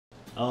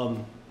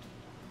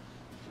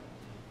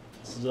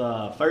This is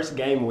the first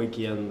game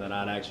weekend that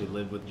I'd actually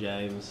lived with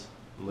James.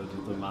 I lived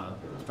with him my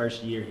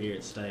first year here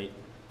at State.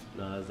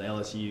 It was the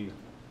LSU, it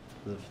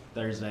was a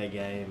Thursday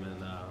game,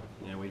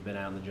 and we'd been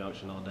out in the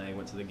Junction all day.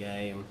 Went to the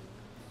game,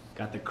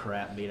 got the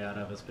crap beat out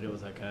of us, but it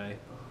was okay.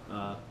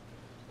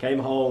 Came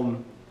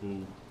home,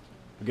 and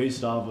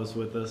Gustav was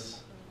with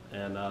us,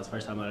 and it was the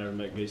first time I ever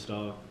met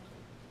Gustav.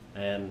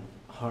 And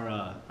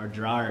our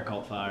dryer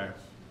caught fire,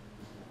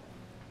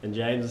 and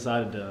James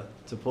decided to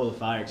pull the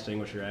fire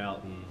extinguisher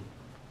out and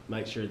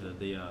make sure that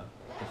the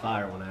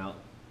fire went out.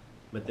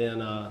 But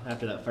then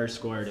after that first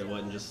squirt, it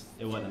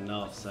wasn't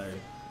enough, so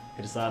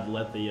he decided to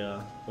let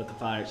the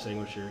fire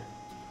extinguisher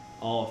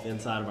off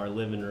inside of our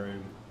living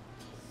room,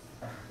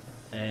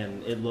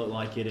 and it looked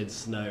like it had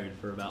snowed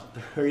for about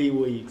 3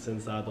 weeks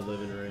inside the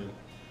living room.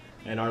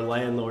 And our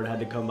landlord had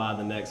to come by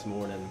the next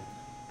morning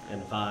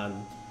and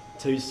find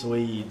 2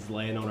 Swedes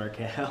laying on our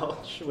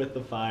couch with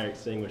the fire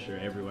extinguisher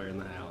everywhere in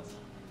the house.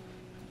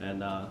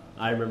 And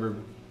I remember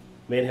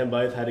me and him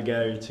both had to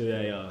go to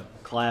a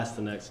class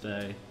the next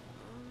day,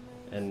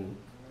 and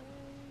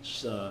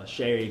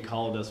Sherry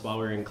called us while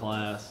we were in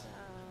class,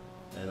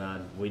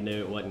 and we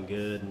knew it wasn't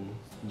good, and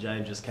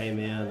James just came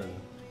in and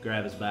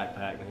grabbed his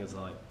backpack and he was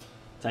like,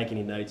 "Take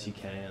any notes you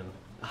can.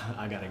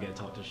 I gotta go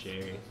talk to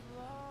Sherry."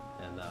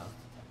 And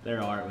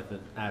they're all right with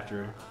it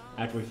after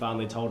we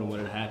finally told him what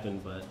had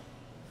happened, but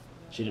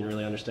she didn't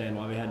really understand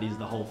why we had to use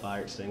the whole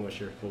fire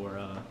extinguisher for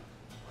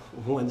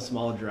one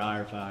small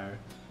dryer fire,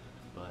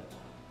 but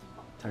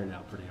turned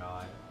out pretty all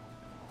right.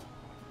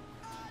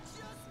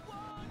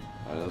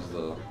 This was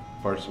the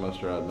first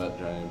semester I'd met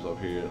James up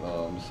here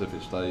at Mississippi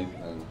State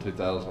in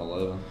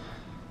 2011.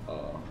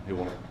 He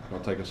wanted to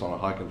take us on a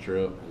hiking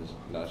trip, and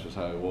that's just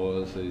how he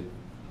was. He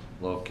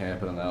loved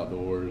camping and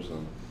outdoors,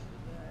 and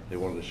he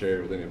wanted to share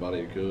it with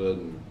anybody he could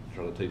and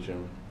try to teach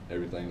him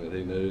everything that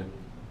he knew.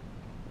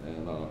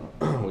 And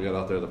we got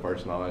out there the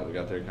first night. We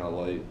got there kind of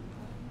late,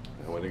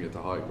 and we didn't get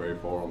to hike very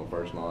far on the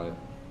first night.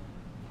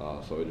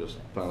 So we just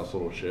found this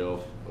little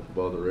shelf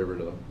above the river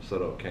to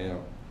set up camp.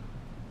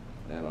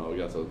 And we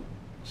got to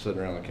sitting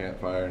around the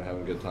campfire and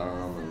having a good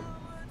time.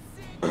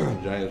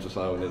 And James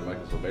decided we needed to make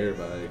us a bear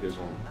bag. He was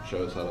going to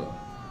show us how to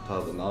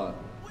tie the knot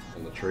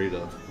in the tree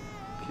to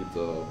keep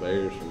the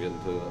bears from getting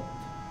to it.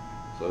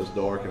 So it's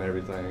dark and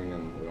everything,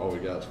 and all we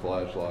got is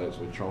flashlights.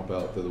 We tromp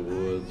out through the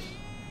woods,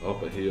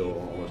 up a hill,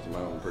 almost a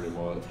mountain pretty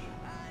much.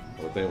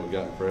 We think we've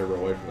gotten forever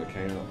away from the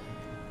camp,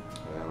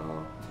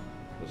 and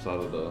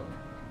decided to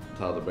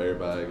tie the bear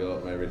bag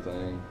up and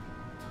everything.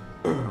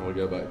 We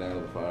go back down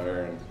to the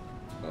fire and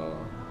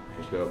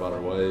just go about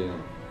our way,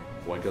 and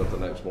wake up the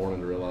next morning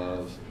to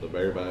realize the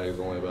bear bag is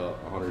only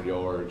about 100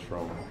 yards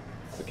from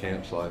the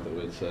campsite that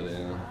we'd set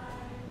in,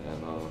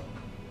 and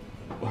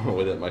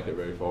we didn't make it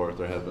very far if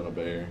there had been a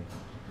bear.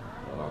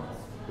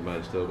 We might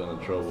have still been in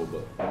trouble,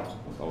 but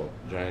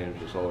James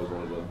just always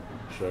wanted to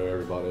show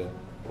everybody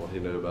what he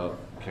knew about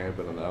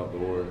camping and the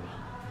outdoors.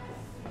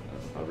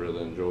 I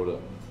really enjoyed it.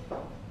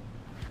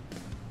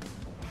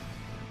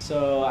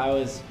 So I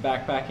was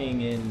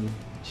backpacking in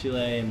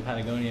Chile and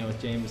Patagonia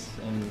with James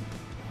and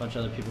a bunch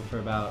of other people for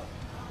about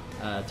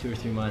 2 or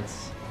 3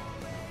 months.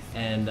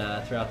 And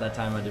throughout that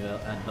time I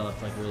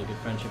developed like a really good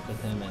friendship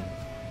with him, and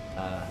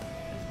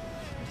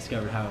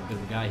discovered how good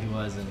of a guy he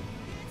was. And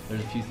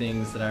there's a few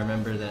things that I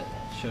remember that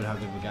showed how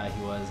good of a guy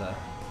he was.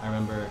 I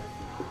remember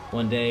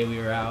one day we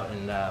were out,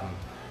 and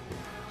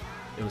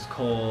it was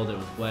cold, it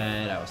was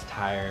wet, I was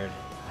tired,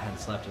 I hadn't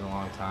slept in a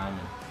long time,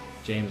 and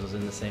James was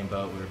in the same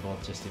boat. We were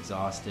both just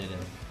exhausted,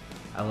 and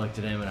I looked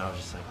at him and I was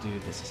just like,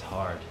 "Dude, this is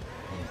hard."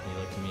 And he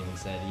looked at me and he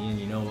said, "Ian,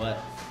 you know what?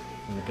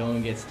 When the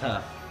going gets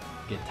tough,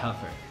 get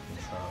tougher." And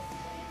so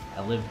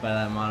I lived by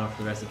that motto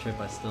for the rest of the trip.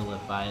 I still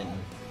live by it, and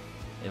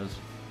it was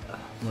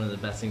one of the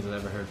best things I've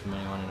ever heard from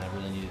anyone, and I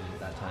really needed it at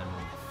that time.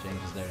 And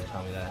James was there to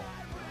tell me that,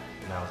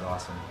 and that was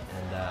awesome.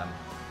 And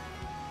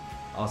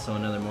also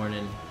another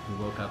morning,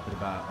 I woke up at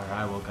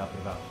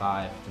about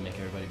 5 to make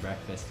everybody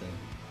breakfast, and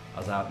I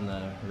was out in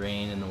the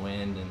rain and the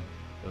wind, and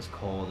it was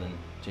cold, and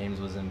James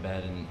was in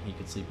bed, and he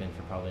could sleep in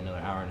for probably another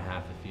hour and a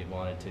half if he had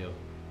wanted to.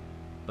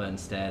 But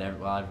instead,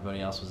 while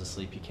everybody else was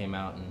asleep, he came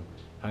out and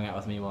hung out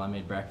with me while I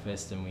made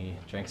breakfast, and we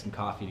drank some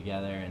coffee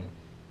together, and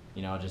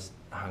just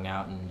hung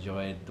out and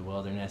enjoyed the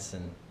wilderness.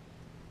 And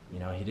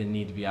he didn't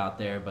need to be out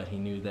there, but he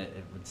knew that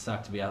it would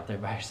suck to be out there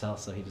by yourself,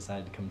 so he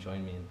decided to come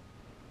join me. And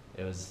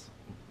it was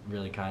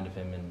really kind of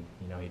him, and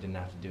he didn't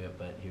have to do it,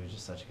 but he was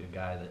just such a good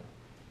guy that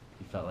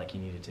he felt like he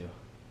needed to.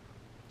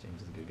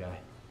 James is a good guy.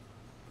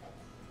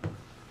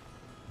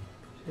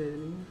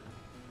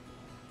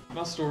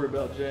 My story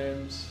about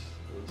James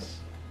was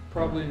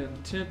probably in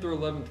 10th or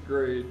 11th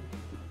grade.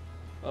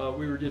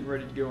 We were getting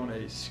ready to go on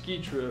a ski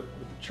trip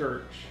with the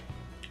church,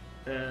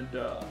 and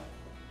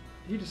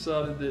he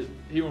decided that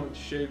he wanted to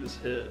shave his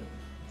head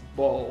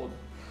bald.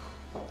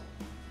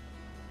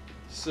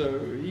 So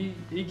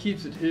he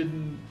keeps it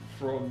hidden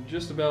from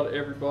just about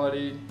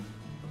everybody,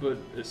 but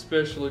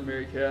especially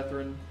Mary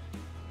Catherine.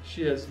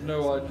 She has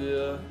no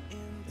idea,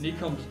 and he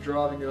comes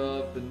driving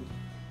up, and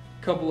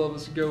a couple of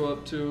us go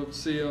up to him,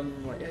 see him,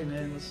 I'm like, hey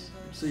man, let's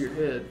see your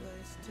head.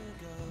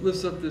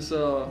 Lifts up this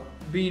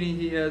beanie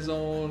he has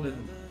on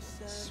and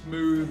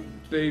smooth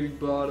baby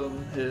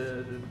bottom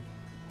head,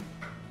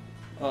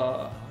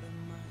 and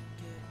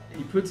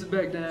he puts it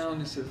back down.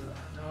 He says,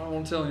 no, I don't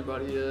want to tell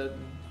anybody yet.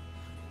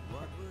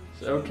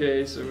 So,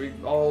 okay, so we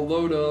all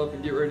load up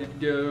and get ready to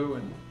go,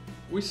 and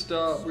we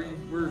stop.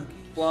 We're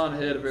flying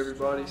ahead of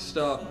everybody.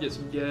 Stop, get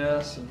some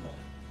gas, and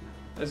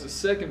as the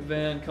second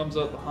van comes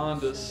up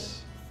behind us,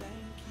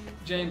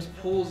 James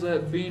pulls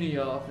that beanie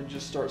off and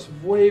just starts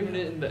waving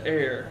it in the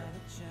air.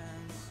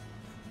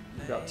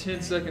 About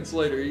 10 seconds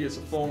later, he gets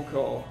a phone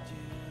call.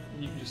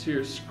 You can just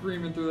hear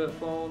screaming through that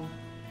phone,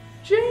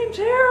 James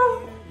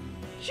Harrell,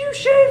 did you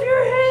shave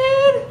your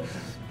head?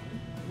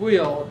 We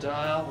all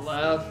die out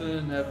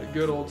laughing, having a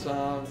good old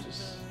time,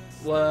 just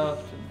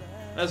laughed.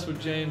 And that's what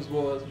James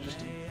was,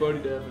 just a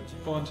buddy to have a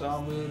fun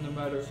time with, no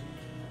matter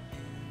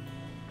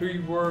who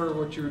you were or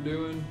what you were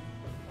doing,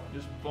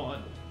 just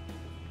fun.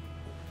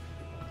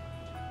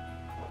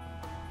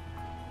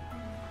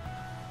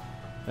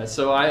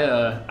 So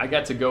I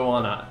got to go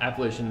on an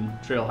Appalachian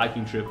Trail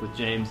hiking trip with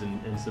James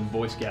and some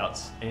Boy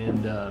Scouts,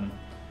 and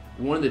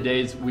one of the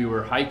days we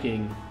were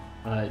hiking,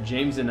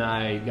 James and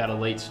I got a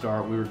late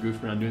start. We were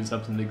goofing around doing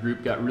something. The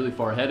group got really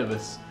far ahead of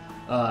us,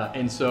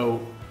 and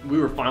so we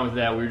were fine with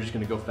that. We were just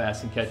going to go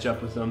fast and catch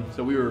up with them.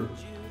 So we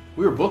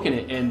were booking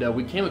it, and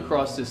we came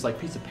across this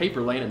like piece of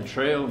paper laying in the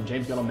trail, and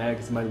James got all mad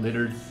because somebody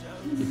littered.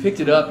 He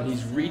picked it up and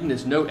he's reading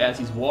this note as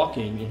he's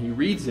walking, and he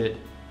reads it.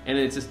 And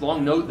it's this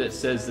long note that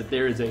says that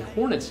there is a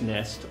hornet's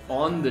nest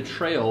on the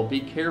trail. Be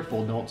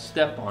careful, don't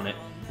step on it.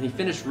 And he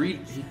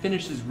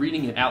finishes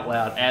reading it out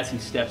loud as he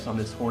steps on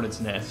this hornet's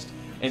nest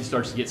and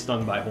starts to get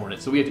stung by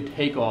hornets. So we have to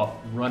take off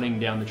running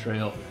down the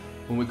trail.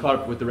 When we caught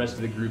up with the rest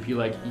of the group, he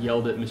like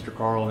yelled at Mr.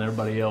 Carl and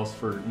everybody else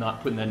for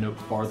not putting that note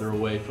farther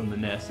away from the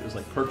nest. It was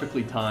like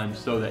perfectly timed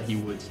so that he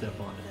would step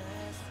on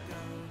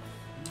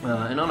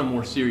it. And on a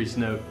more serious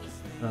note,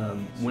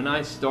 when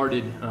I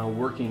started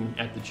working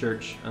at the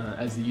church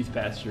as the youth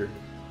pastor,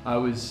 I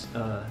was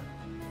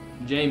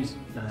James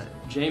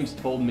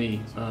told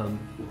me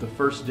the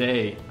first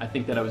day I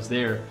think that I was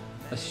there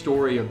a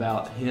story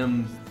about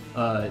him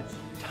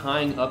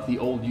tying up the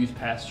old youth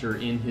pastor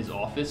in his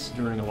office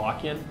during a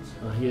lock-in.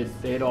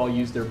 They had all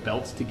used their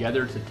belts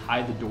together to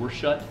tie the door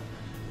shut.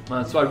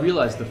 So I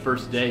realized the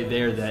first day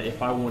there that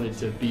if I wanted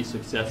to be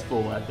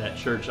successful at that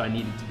church, I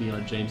needed to be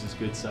on James's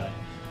good side.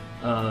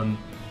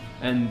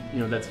 And you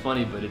know, that's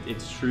funny, but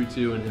it's true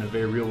too, and in a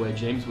very real way.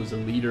 James was a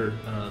leader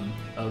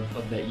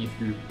of that youth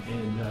group,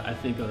 and I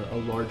think a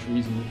large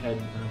reason we had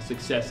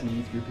success in the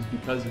youth group is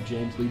because of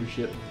James'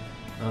 leadership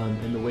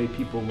and the way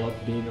people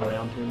loved being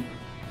around him.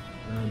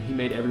 He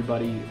made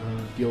everybody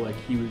feel like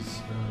he was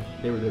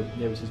they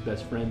was his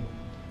best friend,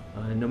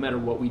 and no matter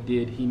what we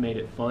did, he made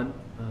it fun.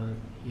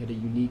 He had a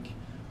unique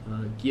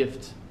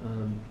gift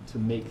to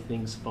make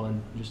things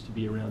fun, just to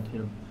be around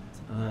him,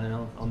 and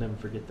I'll never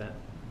forget that.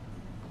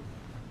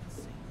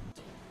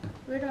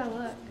 Where do I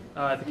look?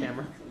 At the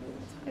camera.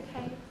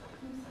 Okay.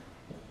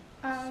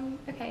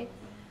 Okay.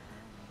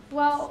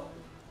 Well,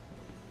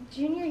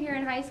 junior year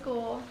in high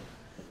school,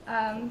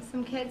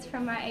 some kids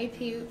from my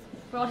AP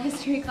World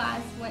History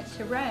class went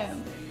to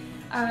Rome.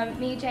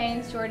 Me,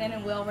 James, Jordan,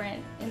 and Will were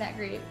in that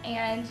group.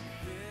 And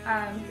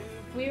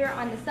we were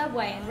on the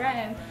subway in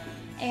Rome,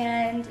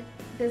 and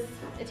this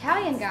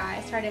Italian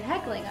guy started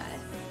heckling us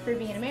for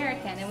being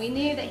American. And we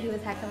knew that he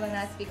was heckling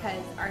us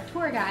because our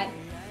tour guide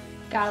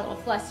got a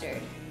little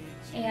flustered.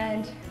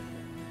 And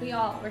we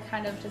all were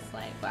kind of just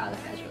like, wow, this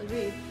guy's really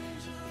rude.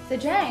 So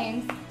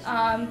James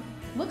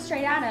looks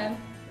straight at him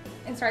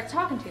and starts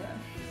talking to him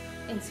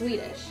in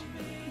Swedish.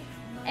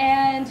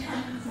 And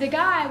the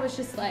guy was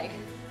just like,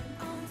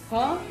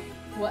 huh?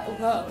 What?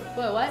 Whoa,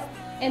 whoa, what?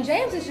 And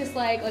James is just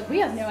like we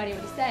have no idea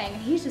what he's saying.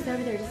 And he's just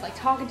over there just like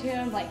talking to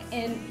him, like,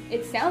 and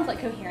it sounds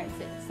like coherent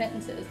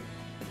sentences.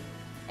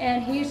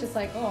 And he's just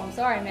like, oh, I'm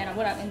sorry, man,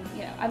 and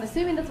you know, I'm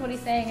assuming that's what he's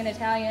saying in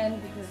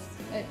Italian because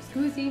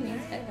scusi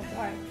means hey, I'm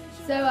sorry.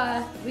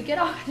 So we get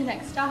off at the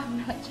next stop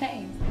and we're like,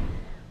 James,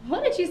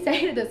 what did you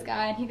say to this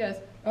guy? And he goes,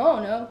 oh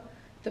no,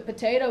 the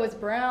potato is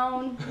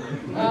brown.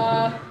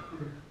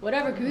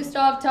 Whatever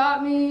Gustav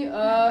taught me,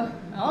 I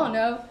don't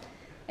know.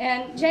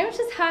 And James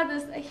just had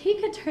this,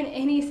 he could turn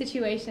any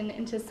situation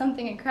into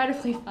something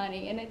incredibly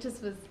funny, and it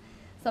just was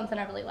something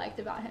I really liked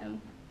about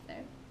him.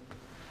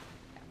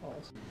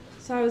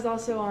 So I was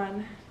also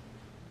on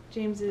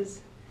James's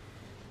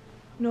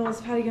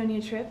Noel's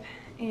Patagonia trip,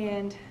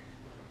 and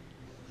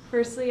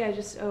firstly I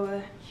just owe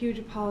a huge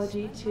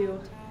apology to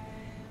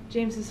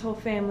James's whole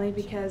family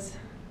because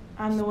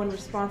I'm the one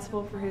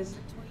responsible for his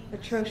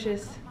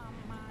atrocious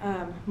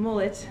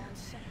mullet.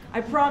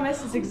 I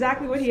promise it's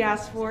exactly what he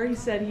asked for. He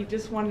said he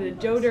just wanted a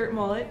Joe Dirt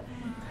mullet,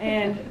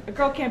 and a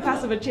girl can't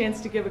pass up a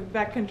chance to give a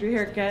backcountry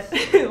haircut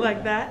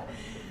like that.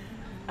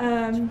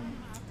 I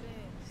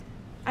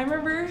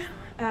remember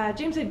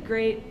James had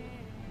great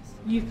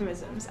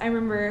euphemisms. I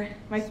remember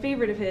my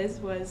favorite of his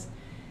was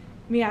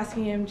me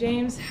asking him,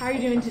 James, how are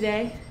you doing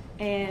today?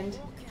 And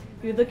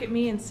he would look at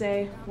me and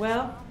say,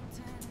 well,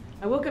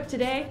 I woke up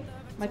today,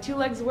 my 2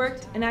 legs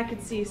worked, and I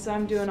could see, so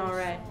I'm doing all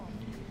right.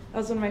 That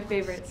was one of my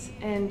favorites.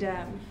 And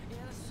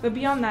but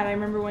beyond that, I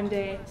remember one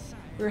day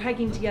we were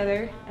hiking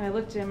together, and I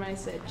looked at him and I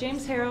said,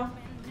 James Harrell,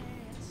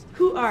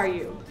 who are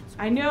you?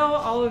 I know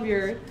all of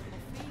your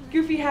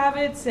goofy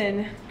habits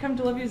and come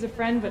to love you as a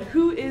friend, but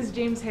who is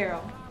James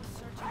Harrell?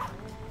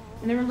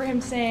 And I remember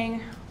him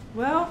saying,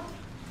 well,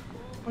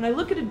 when I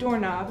look at a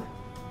doorknob,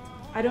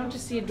 I don't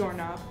just see a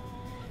doorknob.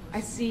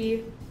 I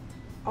see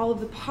all of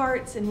the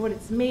parts and what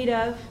it's made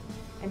of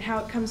and how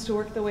it comes to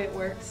work the way it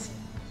works.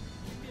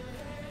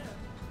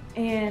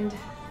 And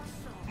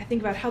I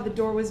think about how the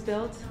door was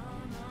built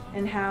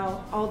and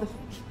how all the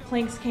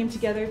planks came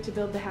together to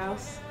build the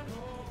house.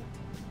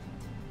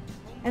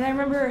 And I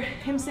remember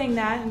him saying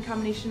that in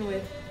combination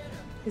with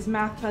his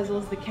math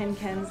puzzles, the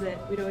Ken-Kens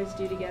that we'd always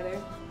do together.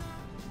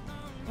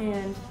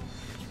 And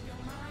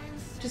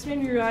just made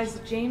me realize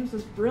that James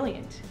was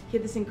brilliant. He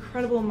had this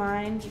incredible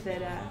mind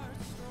that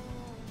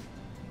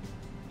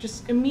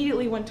just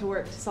immediately went to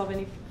work to solve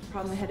any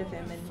problem ahead of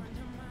him. And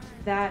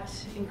that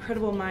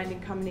incredible mind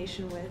in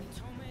combination with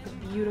a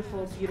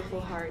beautiful, beautiful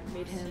heart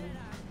made him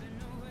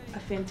a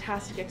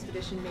fantastic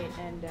expedition mate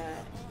and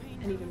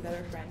an even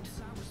better friend.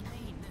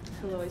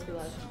 He'll always be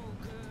loved.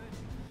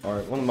 All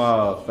right, one of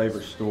my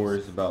favorite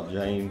stories about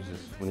James is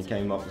when he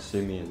came up to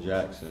see me in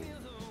Jackson,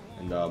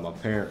 and my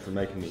parents were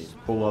making me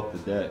pull up the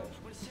deck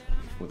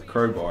with a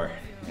crowbar,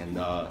 and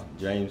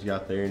James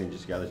got there and he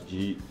just got his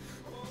Jeep,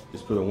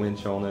 just put a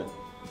winch on it,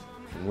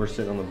 and we're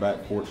sitting on the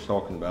back porch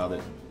talking about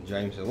it. And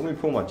James said, let me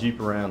pull my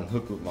Jeep around and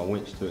hook my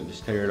winch to it and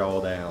just tear it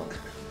all down.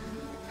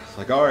 I was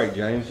like, all right,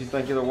 James, you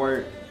think it'll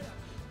work?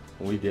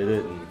 And we did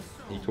it, and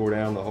he tore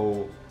down the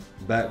whole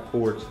back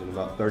porch in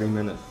about 30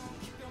 minutes.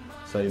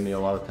 Saved me a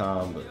lot of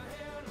time, but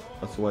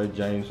that's the way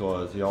James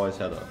was. He always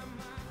had a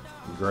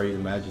great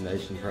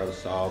imagination, try to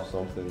solve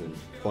something, and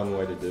fun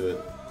way to do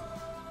it.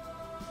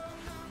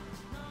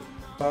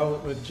 I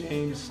went with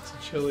James to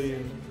Chile,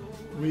 and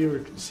we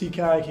were sea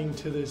kayaking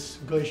to this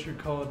glacier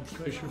called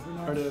Glacier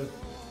Bernardo.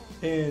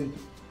 And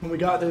when we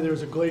got there, there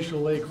was a glacial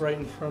lake right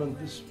in front of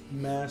the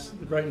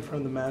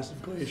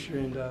massive glacier.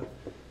 And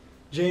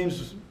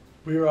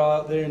we were all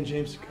out there, and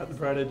James got the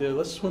bright idea,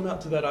 let's swim out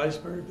to that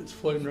iceberg that's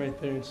floating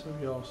right there. And so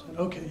we all said,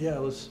 okay, yeah,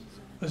 let's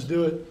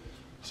do it.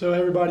 So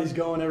everybody's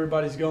going,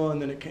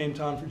 then it came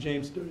time for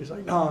James to do it. He's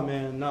like, nah,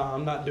 man, nah,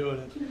 I'm not doing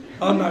it.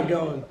 I'm not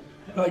going.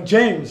 We're like,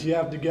 James, you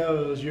have to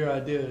go. It was your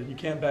idea. You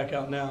can't back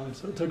out now. And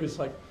so it took us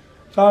like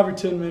 5 or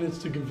 10 minutes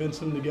to convince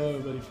him to go,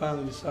 but he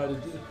finally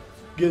decided to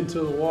get into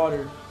the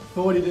water.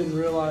 But what he didn't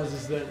realize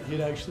is that he'd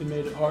actually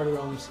made it harder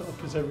on himself,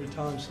 because every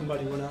time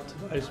somebody went out to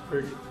the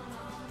iceberg,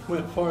 it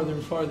went farther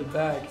and farther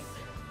back.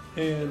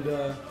 And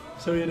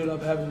so he ended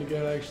up having to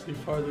go actually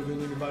farther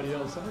than anybody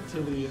else out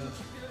to the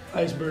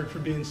iceberg for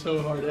being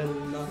so hard-headed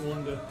and not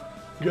wanting to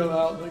go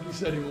out like he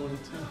said he wanted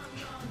to.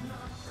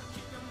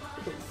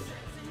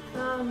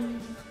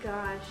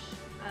 Gosh,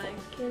 I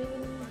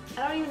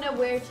don't even know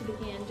where to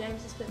begin.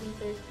 James has put me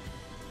through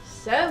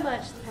so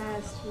much the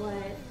past,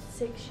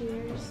 6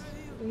 years?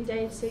 We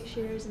dated 6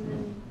 years, and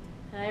then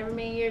however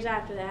many years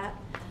after that.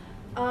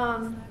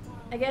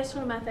 I guess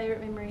one of my favorite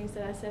memories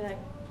that I said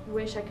I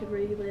wish I could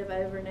relive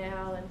over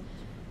now, and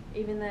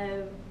even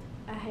though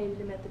I hated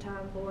him at the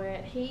time for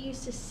it, he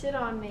used to sit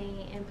on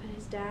me and put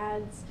his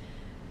dad's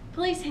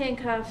police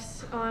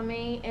handcuffs on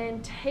me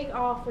and take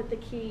off with the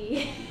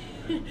key.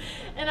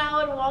 And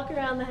I would walk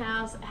around the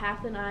house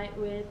half the night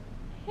with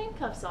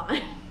handcuffs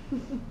on.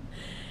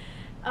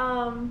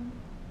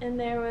 And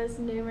there was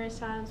numerous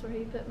times where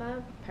he put my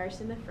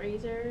purse in the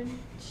freezer and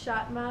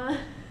shot my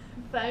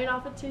phone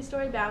off a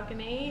 2-story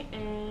balcony,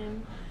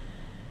 and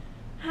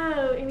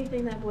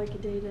anything that boy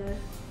could do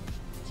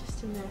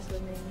to mess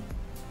with me.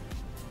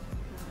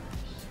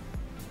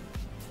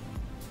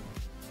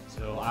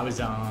 So I was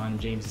on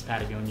James's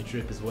Patagonia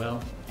trip as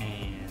well,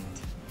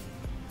 and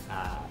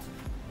I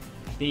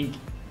think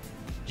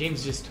James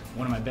is just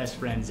one of my best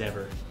friends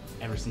ever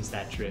since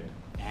that trip,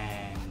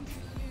 and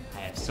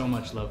I have so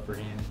much love for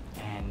him.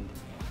 And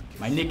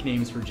my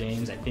nicknames for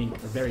James, I think,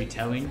 are very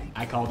telling.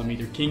 I called him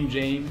either King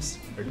James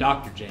or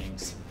Dr.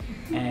 James,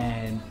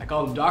 and I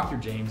called him Dr.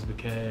 James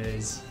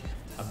because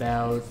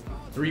about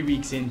 3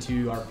 weeks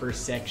into our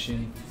first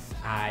section,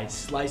 I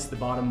sliced the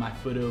bottom of my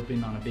foot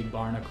open on a big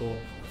barnacle,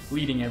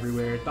 bleeding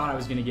everywhere, thought I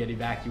was gonna get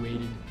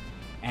evacuated.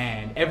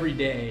 And every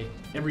day,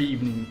 every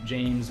evening,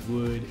 James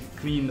would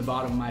clean the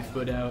bottom of my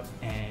foot out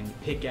and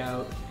pick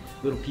out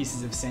little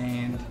pieces of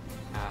sand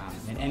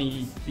and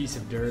any piece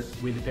of dirt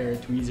with a pair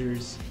of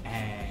tweezers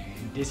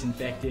and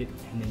disinfect it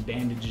and then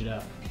bandage it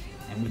up.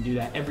 And we'd do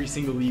that every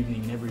single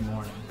evening and every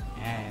morning.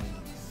 And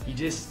he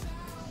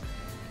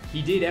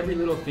did every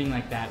little thing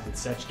like that with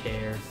such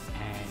care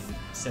and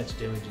such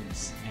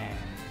diligence. And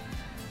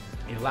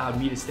it allowed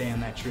me to stay on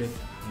that trip.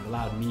 It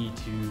allowed me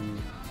to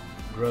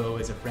grow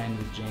as a friend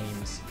with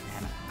James,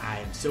 and I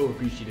am so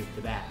appreciative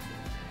for that.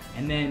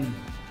 And then,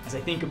 as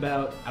I think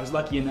about, I was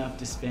lucky enough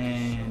to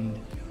spend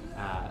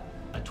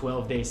our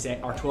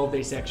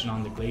 12-day section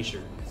on the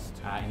glacier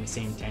in the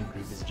same tent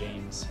group as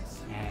James.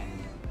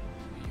 And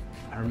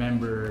I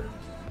remember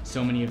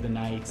so many of the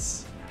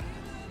nights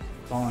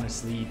falling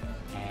asleep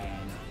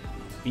and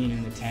being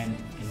in the tent,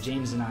 and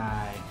James and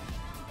I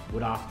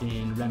would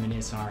often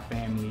reminisce on our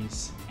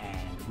families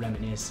and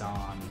reminisce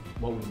on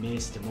what we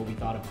missed and what we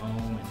thought of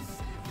home and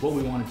what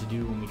we wanted to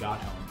do when we got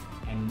home.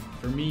 And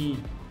for me,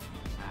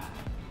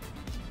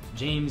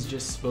 James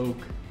just spoke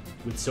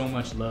with so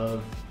much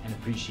love and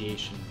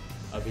appreciation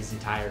of his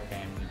entire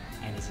family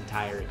and his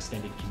entire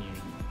extended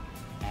community.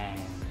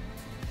 And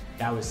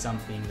that was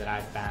something that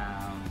I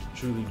found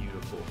truly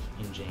beautiful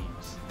in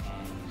James.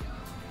 And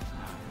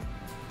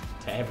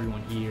to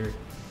everyone here,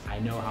 I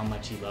know how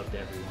much he loved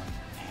everyone.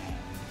 And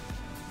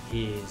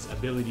his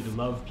ability to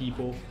love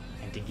people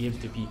and to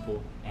give to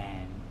people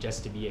and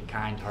just to be a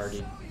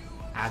kind-hearted,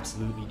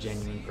 absolutely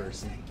genuine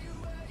person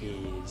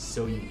is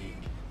so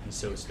unique and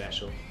so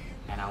special.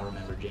 And I'll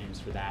remember James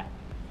for that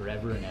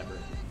forever and ever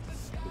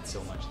with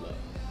so much love.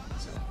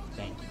 So,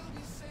 thank you.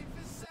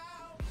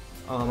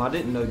 I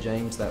didn't know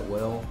James that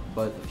well,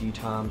 but the few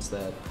times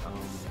that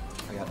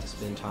I got to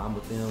spend time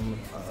with him,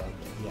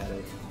 he had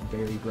a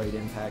very great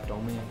impact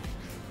on me.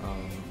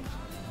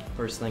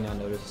 First thing I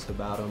noticed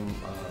about him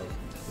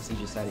was he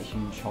just had a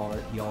huge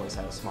heart. He always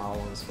had a smile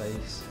on his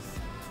face.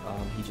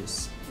 He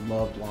just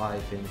loved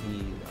life, and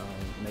he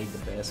made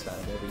the best out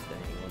of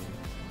everything.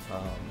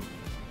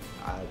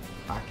 And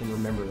I can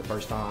remember the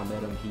first time I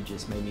met him, he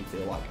just made me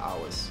feel like I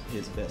was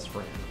his best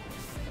friend.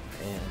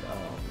 And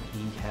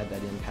he had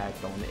that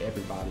impact on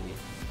everybody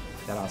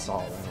that I saw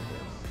around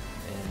him.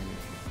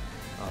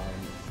 And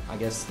I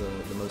guess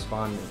the most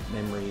fond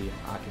memory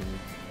I can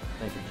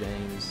think of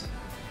James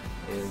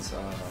is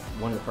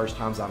one of the first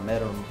times I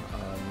met him,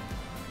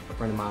 a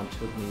friend of mine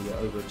took me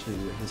over to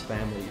his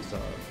family's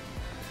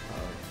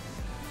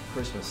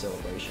Christmas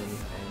celebration,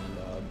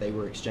 and they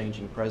were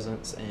exchanging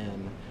presents,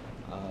 and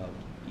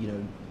you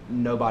know,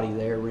 nobody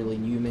there really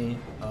knew me,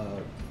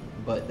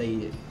 but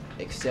they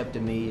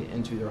accepted me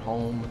into their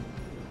home,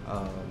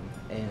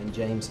 and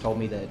James told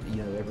me that, you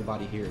know,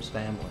 everybody here is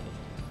family,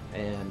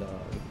 and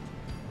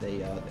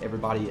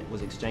everybody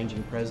was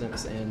exchanging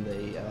presents, and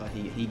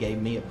he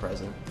gave me a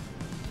present,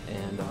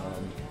 and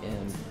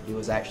it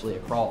was actually a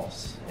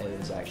cross. It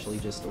was actually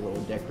just a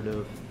little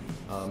decorative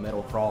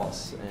metal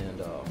cross,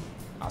 and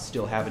I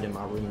still have it in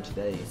my room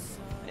today.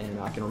 And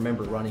I can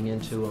remember running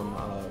into him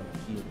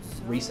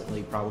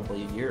recently,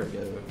 probably a year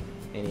ago,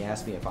 and he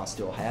asked me if I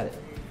still had it.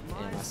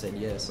 And I said,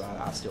 yes,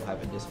 I still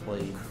have it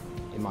displayed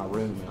in my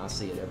room, and I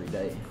see it every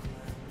day.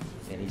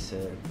 And he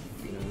said,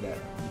 you know,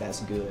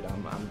 that's good.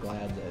 I'm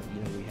glad that,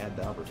 you know, we had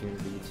the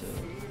opportunity to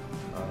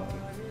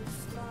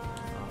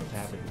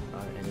have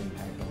an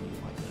impact on you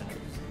like that.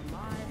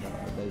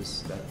 And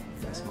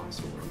that's my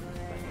story.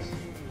 Thanks.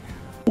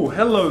 Oh,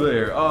 hello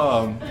there.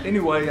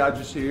 Anyway, I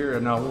just here,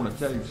 and I want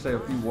to say a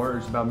few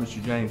words about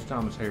Mr. James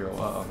Thomas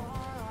Harrell.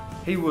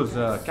 He was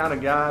a kind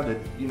of guy that,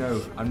 you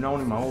know, I've known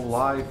him my whole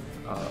life.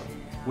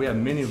 We had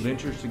many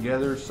adventures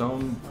together.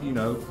 Some, you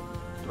know,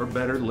 are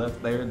better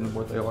left there than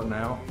what they are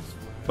now.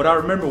 But I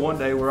remember one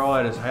day we're all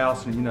at his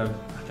house, and, you know,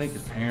 I think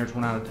his parents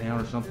went out of town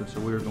or something, so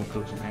we were going to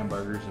cook some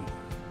hamburgers, and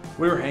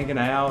we were hanging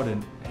out,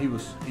 and he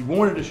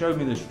wanted to show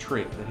me this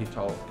trick that he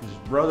taught, because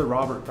his brother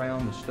Robert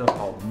found this stuff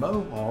called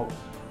Mohawk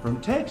from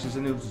Texas,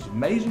 and it was this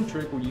amazing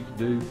trick where you could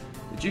do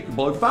that you could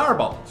blow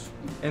fireballs.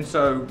 And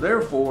so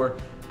therefore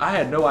I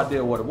had no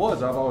idea what it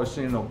was. I've always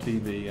seen it on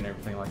TV and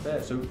everything like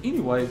that. So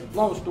anyway,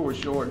 long story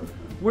short,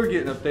 we're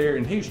getting up there,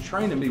 and he's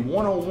training me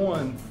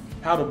one-on-one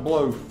how to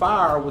blow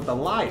fire with a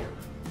lighter.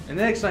 And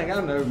the next thing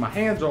I know, my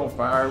hand's on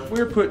fire,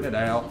 we're putting it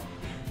out.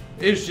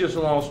 It's just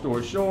a long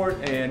story short,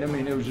 and I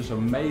mean, it was just an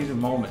amazing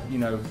moment, you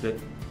know, that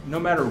no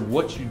matter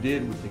what you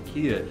did with the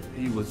kid,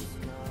 he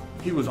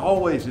was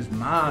always, his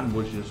mind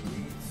was just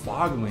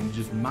boggling,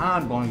 just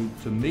mind-blowing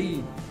to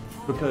me,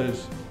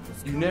 because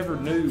you never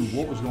knew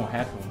what was going to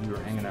happen when you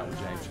were hanging out with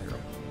James Harrell.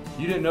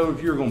 You didn't know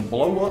if you were going to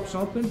blow up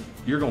something,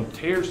 you're going to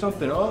tear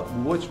something up,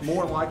 which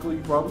more likely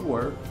you probably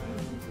were.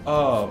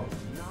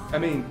 I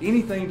mean,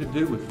 anything to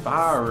do with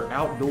fire or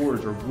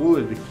outdoors or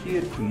wood, the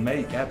kid can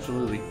make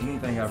absolutely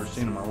anything I've ever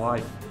seen in my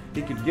life.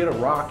 He could get a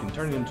rock and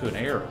turn it into an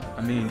arrow.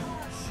 I mean,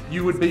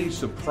 you would be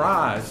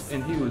surprised,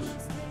 and he was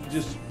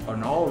just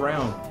an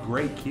all-around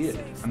great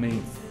kid. I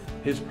mean,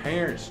 his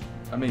parents,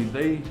 I mean,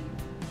 they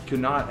could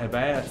not have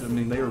asked. I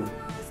mean, they were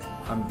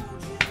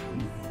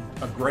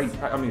a great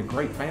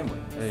family,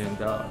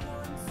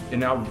 and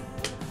now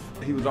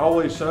he was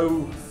always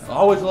so. I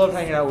always loved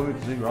hanging out with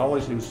him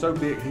because he was so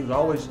big. He was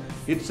always,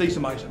 he'd see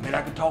somebody say, man,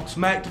 I could talk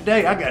smack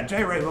today. I got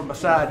J-Ray on my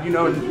side, you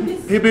know,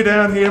 and he'd be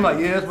down here, I'm like,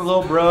 yeah, it's my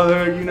little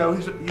brother, you know.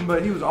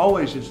 But he was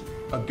always just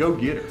a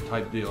go-getter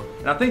type deal.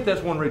 And I think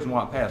that's one reason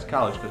why I passed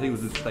college, because he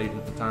was at state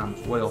at the time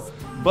as well.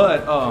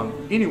 But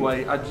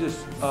anyway, I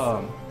just,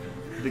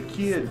 the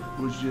kid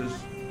was just,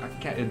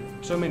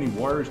 so many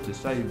words to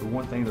say, but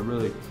one thing that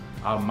really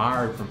I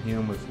admired from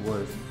him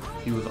was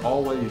he was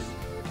always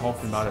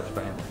talking about his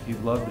family. He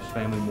loved his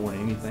family more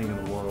than anything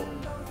in the world.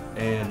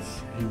 and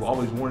he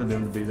always wanted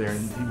them to be there,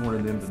 and he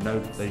wanted them to know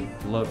that they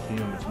loved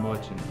him as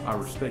much, and I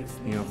respected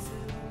him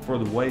for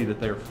the way that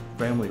they're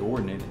family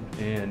oriented.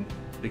 And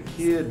the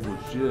kid was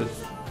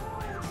just,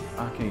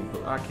 I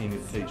can't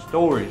even tell you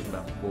stories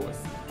about the boy,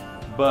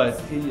 but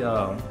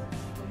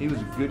he was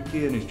a good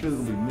kid, and he's truly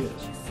gonna be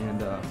missed.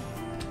 And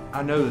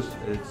I know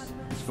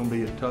it's gonna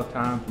be a tough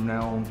time from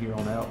now on, here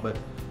on out, but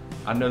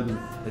I know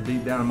that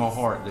deep down in my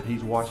heart that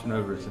he's watching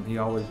over us, and he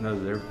always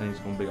knows that everything's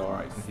going to be all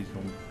right, and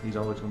he's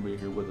always going to be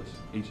here with us,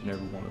 each and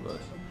every one of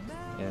us.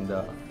 And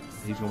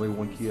he's going to be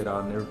one kid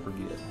I'll never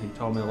forget. He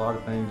taught me a lot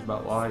of things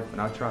about life, and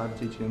I tried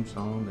to teach him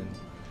some.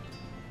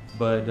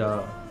 But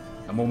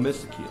I'm going to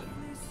miss the kid.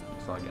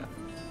 That's all I got.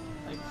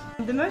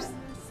 Thanks.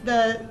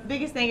 The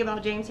biggest thing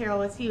about James Harrell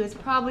was he was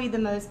probably the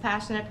most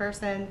passionate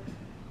person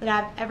that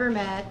I've ever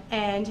met,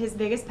 and his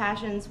biggest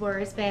passions were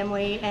his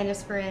family and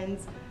his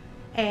friends.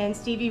 And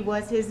Stevie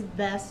was his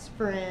best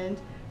friend.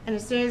 And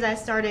as soon as I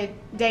started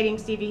dating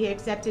Stevie, he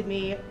accepted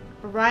me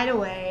right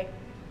away.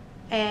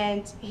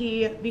 And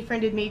he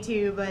befriended me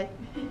too, but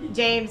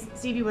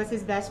Stevie was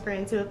his best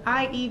friend. So if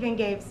I even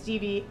gave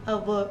Stevie a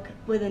look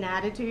with an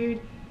attitude,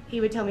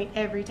 he would tell me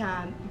every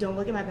time, don't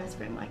look at my best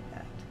friend like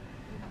that.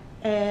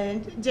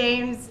 And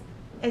James,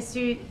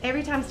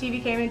 every time Stevie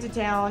came into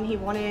town, he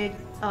wanted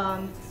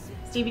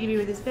Stevie to be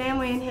with his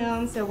family and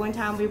him. So one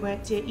time we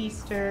went to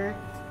Easter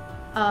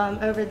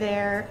over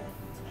there,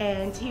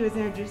 and he was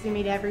introducing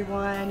me to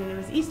everyone, and it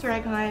was Easter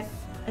egg hunt,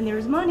 and there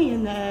was money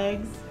in the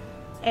eggs.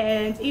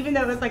 And even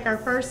though it was like our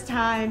first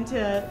time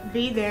to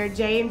be there,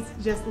 James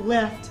just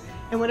left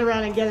and went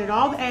around and gathered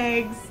all the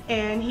eggs,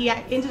 and he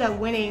ended up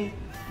winning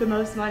the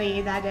most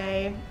money that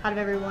day out of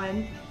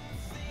everyone.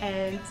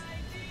 And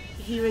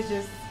he was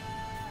just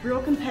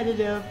real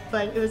competitive,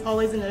 but it was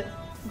always in a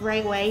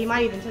great way. He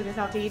might even took us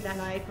out to eat that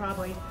night,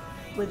 probably,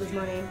 with his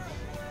money.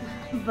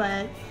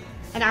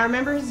 And I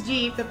remember his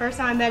Jeep. The first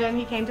time I met him,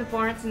 he came to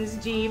Florence in his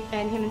Jeep,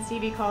 and him and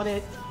Stevie called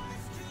it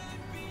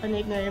a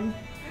nickname.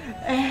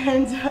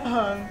 And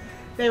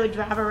they would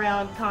drive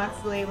around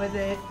constantly with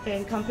it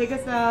and come pick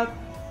us up.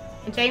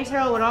 And James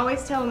Harrell would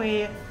always tell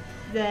me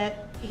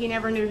that he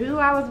never knew who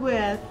I was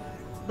with,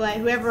 but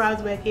whoever I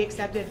was with, he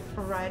accepted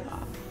right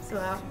off.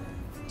 So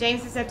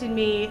James accepted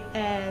me,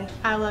 and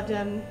I loved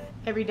him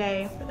every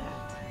day for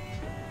that.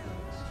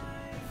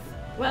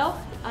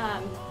 Well,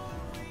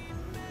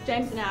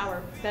 James and I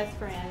were best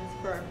friends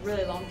for a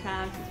really long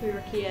time since we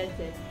were kids,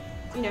 and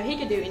you know, he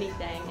could do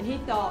anything, and he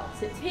thought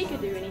since he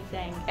could do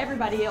anything,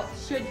 everybody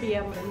else should be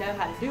able to know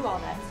how to do all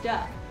that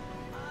stuff.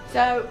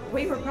 So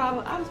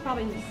I was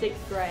probably in the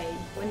 6th grade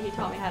when he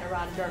taught me how to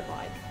ride a dirt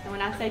bike. And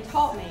when I say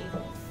taught me,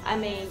 I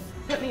mean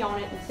put me on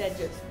it and said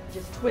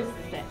just twist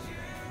the thing.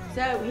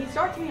 So he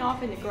started me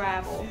off in the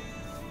gravel.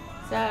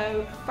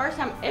 So first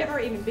time ever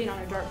even been on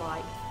a dirt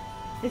bike.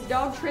 His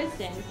dog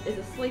Tristan is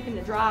asleep in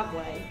the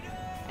driveway,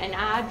 and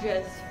I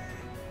just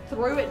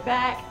threw it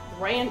back,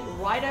 ran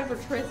right over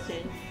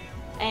Tristan,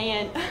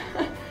 and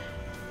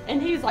and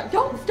he was like,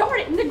 "Don't start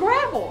it in the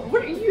gravel.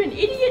 What are you, an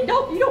idiot? You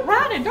don't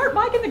ride a dirt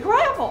bike in the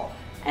gravel."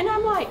 And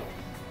I'm like,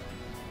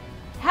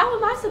 how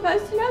am I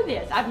supposed to know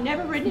this? I've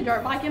never ridden a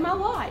dirt bike in my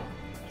life.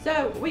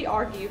 So we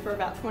argue for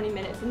about 20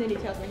 minutes, and then he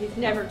tells me he's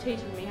never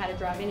teaching me how to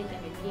drive anything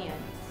again.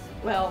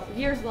 Well,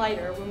 years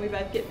later, when we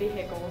both get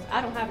vehicles,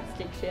 I don't have a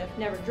stick shift,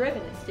 never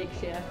driven a stick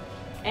shift,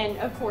 and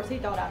of course he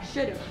thought I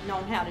should have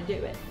known how to do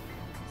it.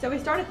 So we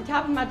start at the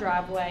top of my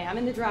driveway. I'm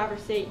in the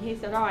driver's seat, and he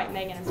said, "All right,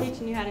 Megan, I'm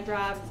teaching you how to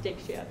drive a stick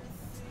shift."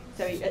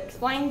 So he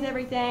explains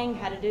everything,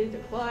 how to do the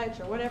clutch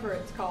or whatever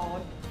it's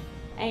called,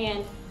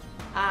 and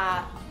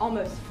I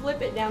almost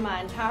flip it down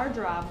my entire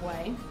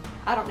driveway.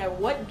 I don't know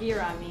what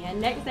gear I'm in.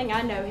 Next thing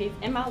I know, he's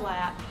in my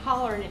lap,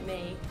 hollering at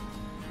me,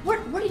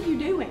 What are you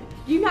doing?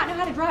 Do you not know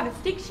how to drive a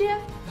stick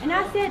shift?" And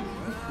I said,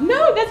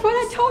 "No, that's what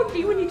I told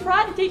you when you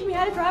tried to teach me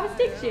how to drive a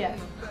stick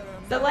shift."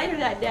 So later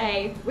that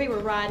day, we were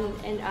riding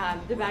in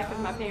the back of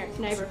my parents'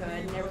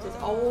 neighborhood, and there was this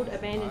old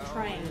abandoned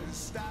train,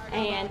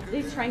 and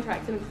these train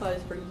tracks have been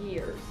closed for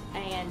years.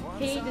 And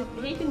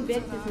he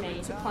convinces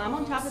me to climb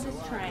on top of this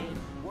train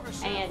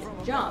and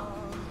jump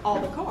all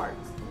the cars.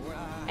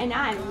 And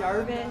I am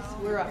nervous.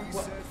 We're up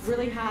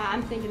really high.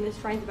 I'm thinking this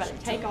train's about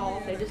to take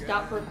off. They just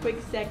stopped for a quick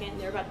second, and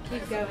they're about to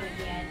keep going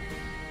again.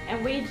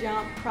 And we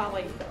jumped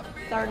probably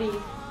 30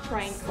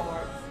 train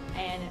cars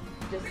and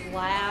just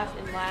laughed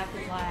and laughed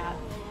and laughed.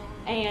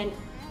 And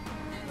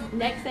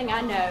next thing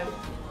I know,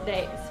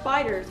 the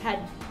spiders had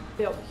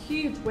built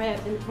huge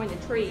webs in between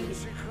the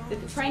trees that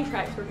the train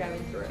tracks were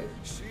going through.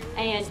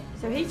 And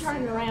so he's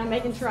turning around,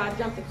 making sure I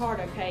jump the cart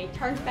okay,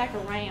 turns back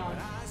around,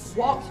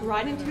 walks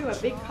right into a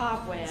big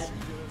cobweb,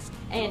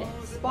 and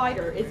a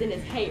spider is in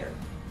his hair.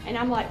 And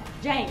I'm like,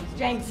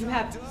 James, you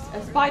have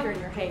a spider in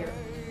your hair.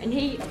 And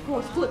he, of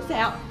course, flips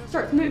out,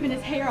 starts moving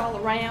his hair all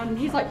around, and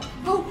he's like,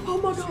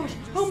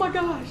 oh my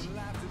gosh.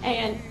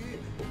 And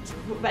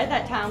at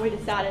that time, we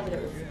decided that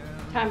it was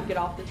time to get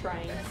off the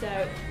train.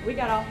 So we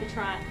got off the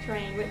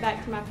train, went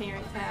back to my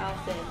parents'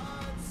 house, and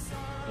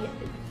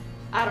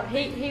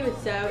he was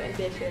so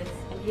ambitious,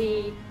 and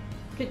he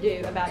could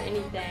do about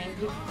anything.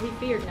 He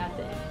feared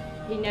nothing.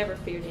 He never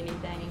feared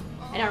anything.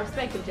 And I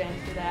respected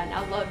James for that, and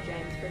I love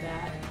James for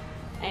that.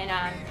 And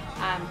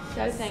I'm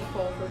so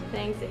thankful for the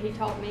things that he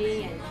taught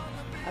me, and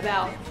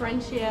about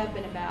friendship,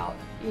 and about,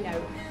 you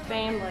know,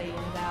 family,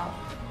 and about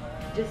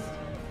just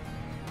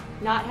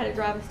not how to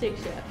drive a stick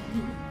shift.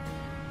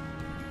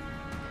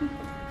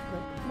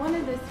 One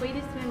of the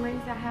sweetest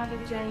memories I have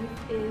of James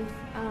is,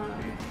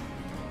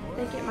 I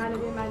think it might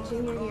have been my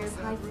junior year of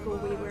high school.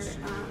 We were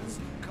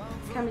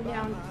coming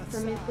down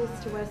from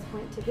Memphis to West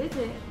Point to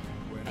visit,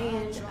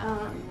 and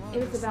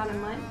it was about a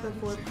month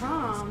before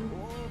prom,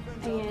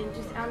 and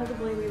just out of the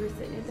blue we were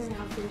sitting at their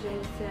house, and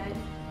James said,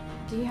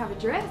 "Do you have a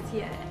dress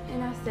yet?"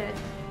 And I said,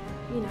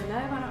 "You know, no,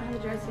 I don't have a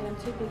dress yet. I'm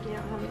too picky. I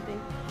don't have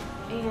anything."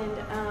 And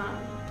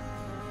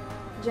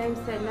James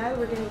said, "No,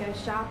 we're going to go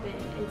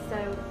shopping." And so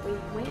we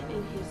went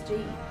in his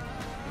Jeep,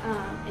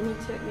 and he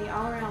took me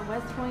all around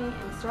West Point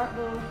and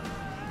Starkville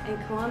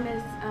and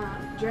Columbus,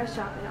 dress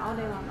shopping all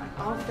day long, like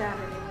all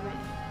Saturday. We went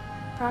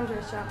prom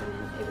dress shopping,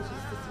 and it was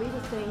just the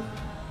sweetest thing.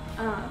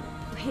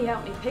 He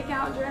helped me pick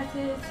out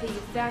dresses. He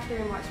sat there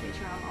and watched me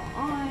try them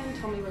all on,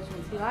 told me which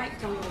ones he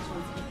liked, told me which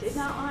ones he did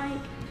not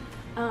like.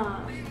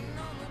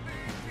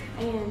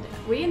 And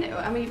we ended,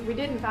 I mean, we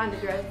didn't find a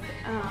dress,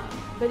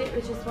 but it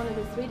was just one of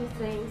the sweetest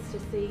things to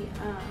see.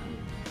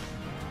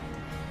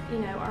 You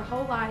know, our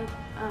whole life,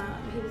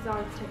 he was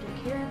always taking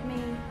care of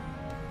me.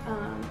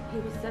 He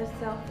was so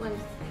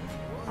selfless,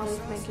 always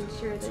making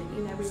sure that,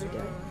 you know, we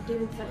were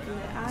doing something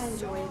that I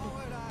enjoyed.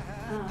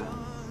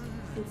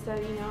 And so,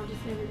 you know, I'll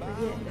just never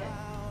forget that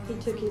he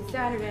took his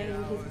Saturday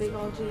in his big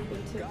old Jeep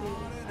and took me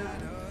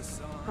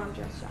prom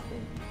dress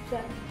shopping. So,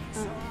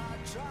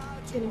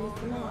 gonna miss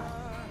him a lot.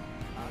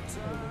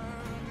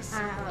 I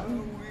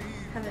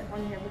have it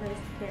on here because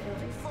I can't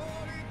really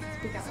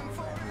speak out on it.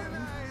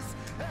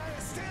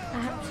 I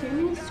have too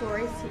many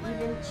stories to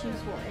even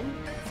choose one,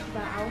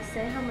 but I will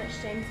say how much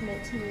James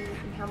meant to me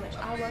and how much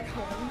I love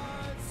him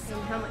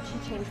and how much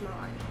he changed my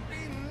life.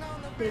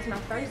 It was my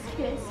first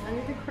kiss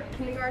under the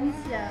kindergarten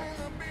steps,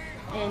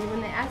 and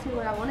when they asked me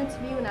what I wanted to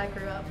be when I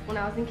grew up, when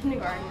I was in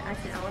kindergarten, I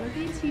said I want to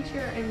be a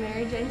teacher and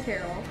marry James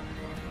Harrell.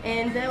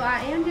 And though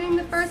I am doing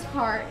the first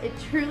part, it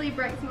truly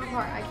breaks my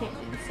heart I can't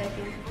do the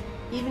second,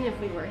 even if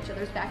we were each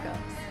other's backups.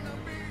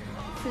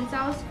 Since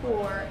I was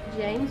 4,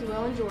 James,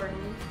 Will, and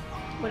Jordan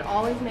would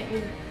always make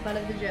me fun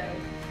of the joke.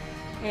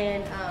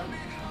 And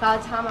by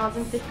the time I was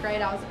in 5th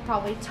grade, I was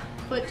probably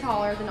a foot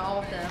taller than all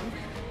of them.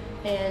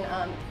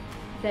 And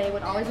they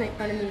would always make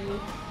fun of me.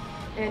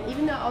 And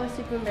even though I was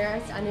super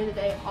embarrassed, I knew that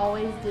they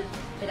always did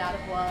it out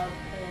of love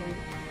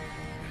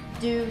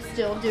and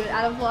still do it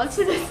out of love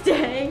to this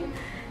day.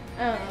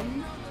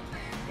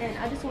 And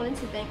I just wanted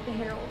to thank the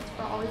Harrells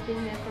for always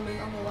being there for me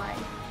my whole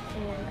life.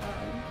 And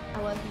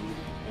I love you,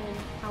 and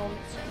I will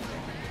miss James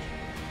very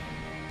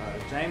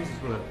much. James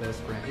is one of the best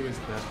friends. He was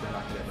the best friend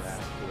I could ever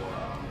ask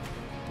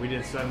for. We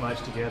did so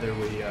much together.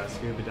 We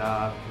scuba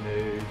dived,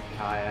 canoed,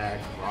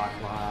 kayaked, rock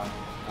climbed.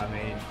 I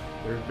mean,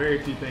 there are very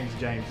few things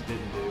James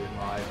didn't do in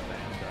life, and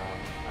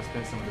I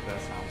spent some of the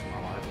best times of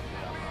my life with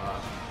him.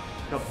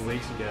 A couple of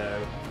weeks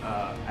ago,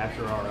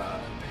 after our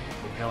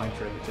rappelling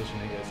trip at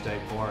Tishomingo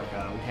State Park,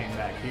 we came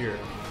back here,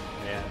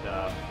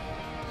 and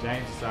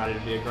James decided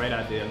it'd be a great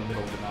idea in the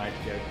middle of the night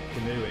to go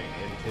canoeing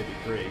in Tibby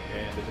Creek,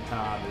 and at the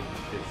time it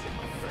did seem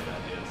like a great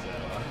idea. So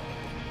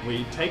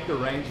we take the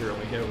Ranger and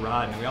we go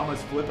riding, and we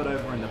almost flip it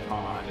over in the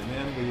pond, and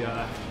then we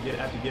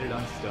have to get it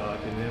unstuck,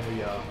 and then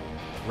we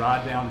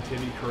ride down to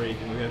Tibby Creek,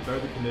 and we throw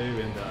the canoe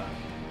in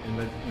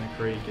the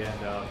creek,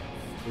 and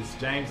it's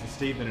James and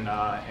Stephen and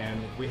I, and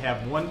we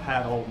have one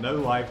paddle, no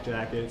life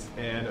jackets,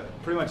 and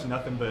pretty much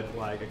nothing but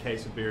like a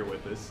case of beer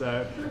with us.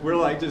 So we're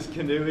like just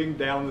canoeing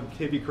down the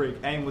Tibby Creek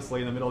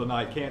aimlessly in the middle of the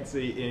night, can't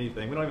see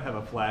anything. We don't even have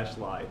a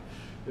flashlight.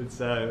 And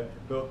so,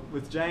 but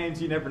with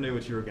James, you never knew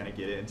what you were going to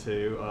get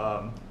into.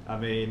 I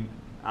mean,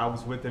 I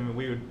was with him, and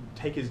we would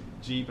take his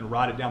Jeep and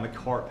ride it down the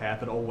cart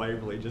path at Old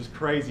Waverly, just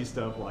crazy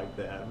stuff like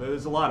that. But it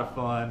was a lot of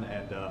fun,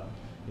 and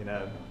you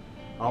know,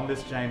 I'll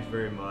miss James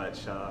very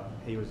much.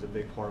 He was a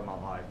big part of my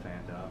life,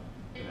 and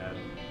you know,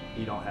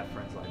 you don't have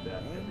friends like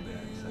that every day.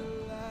 So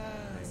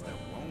anyway.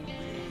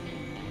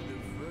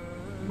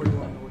 Where do you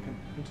want to look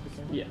into the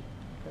camera? Yeah.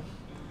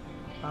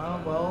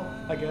 Okay. Well,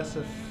 I guess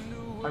if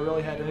I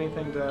really had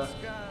anything to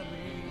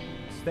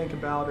think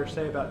about or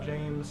say about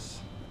James,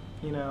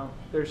 you know,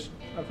 I've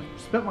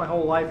spent my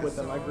whole life with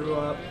him. I grew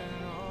up,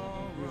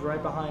 he was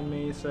right behind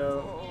me,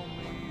 so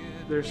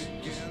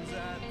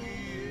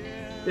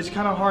it's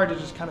kind of hard to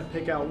just kind of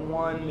pick out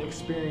one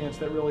experience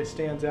that really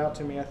stands out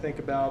to me. I think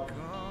about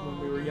when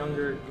we were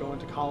younger, going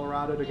to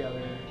Colorado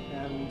together,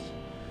 and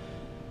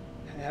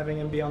having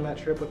him be on that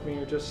trip with me,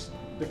 or just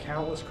the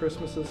countless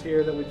Christmases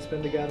here that we'd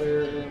spend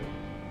together, and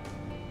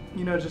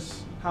you know,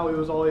 just how he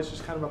was always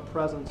just kind of a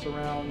presence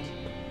around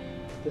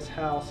this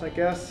house. I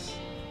guess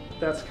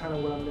that's kind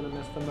of what I'm going to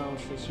miss the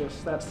most. It's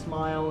just that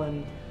smile,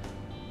 and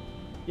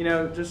you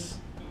know, just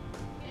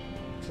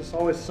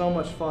always so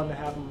much fun to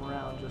have him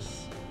around.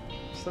 Just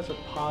such a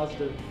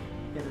positive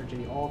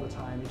energy all the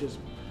time. He just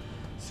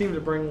seemed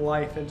to bring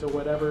life into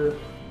whatever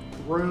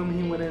room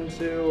he went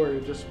into, or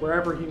just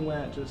wherever he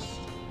went. Just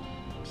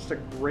a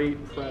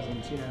great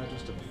presence, you know,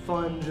 just a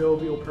fun,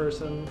 jovial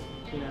person,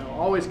 you know,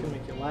 always can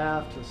make you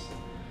laugh, just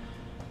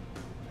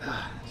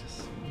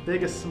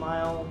biggest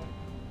smile.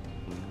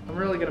 I'm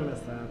really gonna miss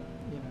that,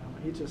 you know.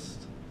 He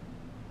just,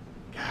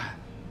 God,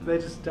 they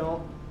just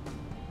don't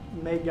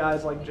make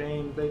guys like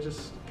James. They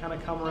just kind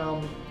of come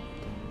around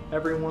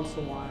every once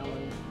in a while,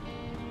 and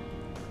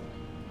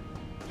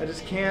I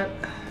just can't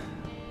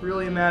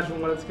really imagine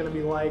what it's gonna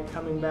be like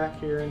coming back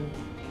here and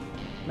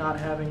not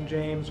having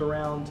James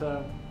around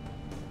to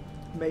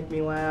make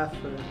me laugh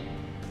or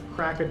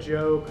crack a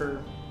joke,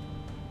 or,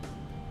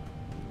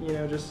 you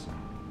know, just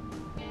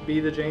be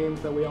the James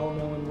that we all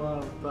know and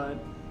love.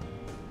 But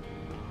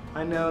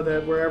I know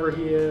that wherever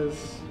he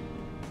is,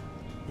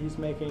 he's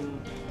making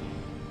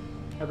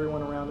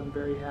everyone around him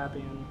very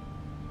happy, and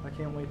I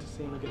can't wait to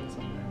see him again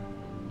someday.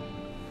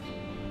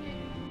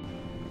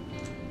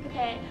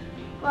 Okay,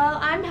 well,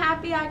 I'm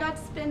happy I got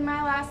to spend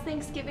my last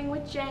Thanksgiving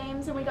with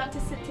James, and we got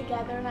to sit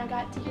together, and I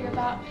got to hear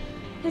about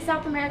his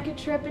South America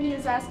trip, and he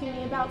was asking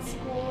me about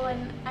school,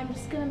 and I'm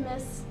just gonna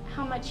miss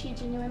how much he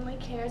genuinely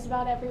cares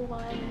about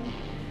everyone. And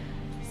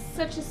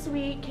such a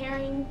sweet,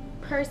 caring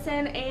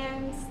person,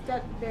 and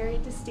that very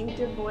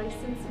distinctive voice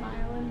and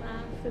smile and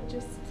laugh that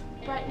just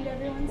brightened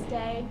everyone's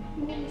day.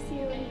 We miss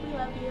you, and we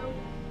love you.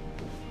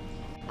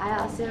 I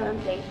also am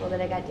thankful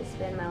that I got to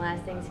spend my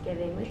last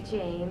Thanksgiving with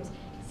James,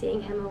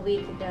 seeing him a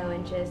week ago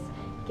and just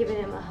giving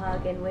him a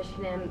hug and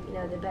wishing him, you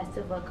know, the best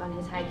of luck on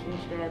his hiking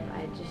trip.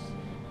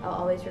 I'll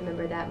always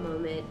remember that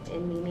moment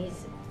in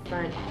Mimi's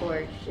front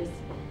porch, just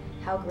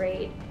how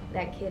great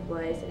that kid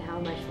was and how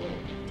much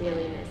we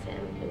dearly miss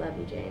him. We love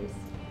you, James.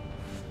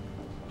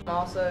 I'm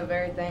also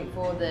very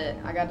thankful that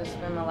I got to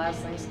spend my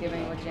last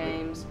Thanksgiving with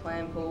James,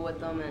 playing pool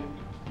with him and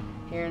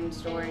hearing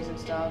stories and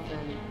stuff.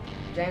 And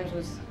James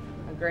was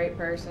a great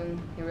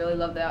person. He really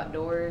loved the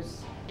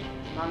outdoors,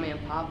 Mommy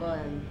and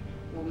Papa, and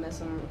we'll miss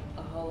him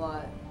a whole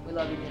lot. We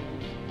love you,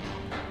 James.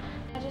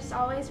 I just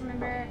always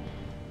remember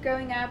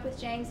growing up with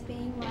James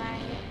being my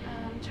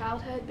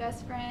childhood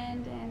best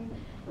friend, and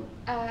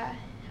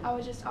I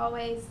would just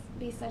always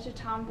be such a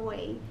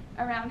tomboy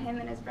around him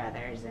and his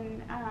brothers.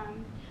 And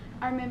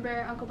I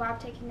remember Uncle Bob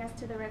taking us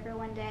to the river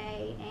one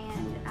day,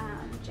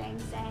 and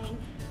James saying,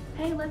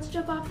 "Hey, let's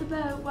jump off the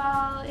boat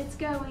while it's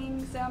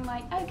going." So I'm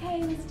like,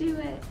 "Okay, let's do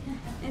it."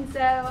 And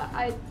so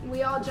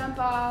we all jump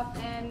off,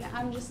 and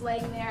I'm just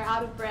laying there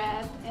out of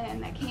breath,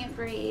 and I can't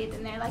breathe.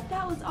 And they're like,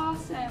 "That was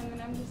awesome."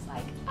 And I'm just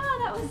like,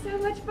 "Oh, that was so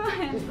much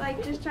fun."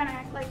 Like, just trying to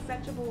act like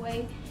such a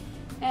boy.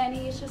 And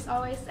he's just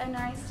always so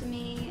nice to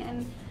me,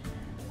 and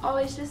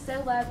always just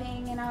so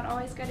loving, and I would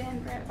always go to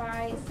him for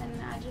advice,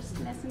 and I just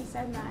miss him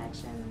so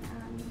much, and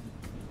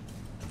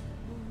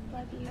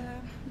love you.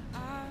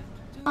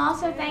 I'm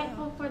also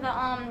thankful for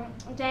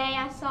the day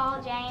I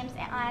saw James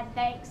at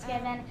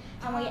Thanksgiving,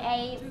 and we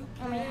ate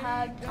and we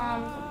hugged.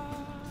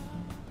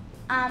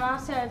 I'm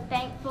also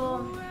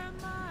thankful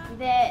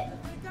that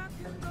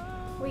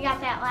we got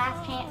that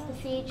last chance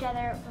to see each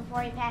other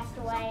before he passed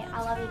away.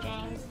 I love you,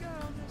 James.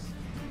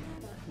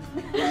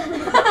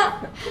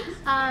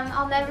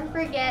 I'll never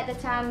forget the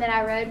time that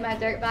I rode my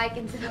dirt bike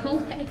into the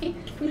lake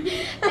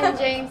and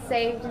James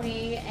saved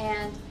me,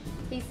 and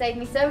he saved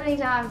me so many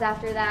times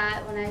after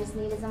that when I just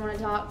needed someone to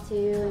talk to,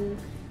 and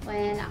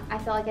when I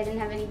felt like I didn't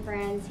have any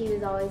friends. He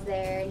was always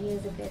there, and he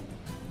was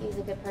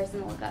a good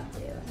person to look up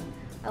to.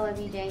 I love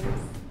you, James.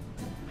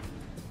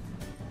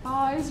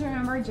 I always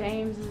remember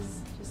James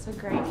as just a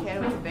great kid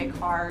with a big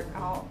heart.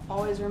 I'll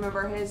always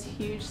remember his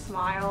huge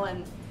smile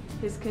and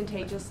his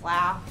contagious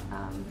laugh,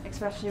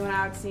 especially when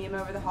I would see him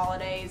over the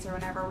holidays or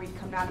whenever we'd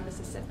come down to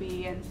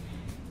Mississippi. And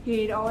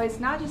he'd always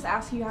not just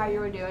ask you how you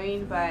were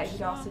doing, but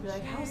he'd also be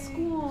like, "How's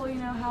school? You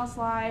know, how's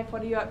life?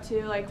 What are you up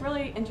to?" Like,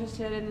 really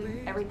interested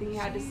in everything you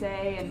had to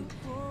say. And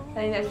I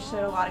think that just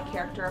showed a lot of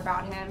character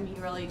about him. He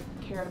really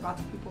cared about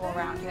the people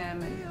around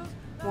him and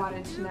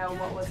wanted to know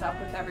what was up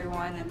with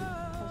everyone. And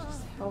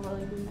he'll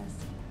really be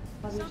missed.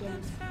 Love you,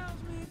 James.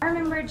 I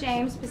remember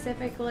James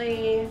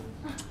specifically.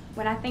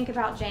 When I think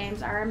about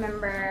James, I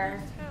remember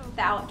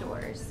the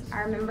outdoors. I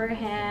remember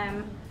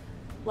him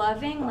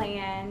loving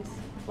land,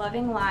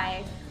 loving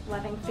life,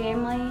 loving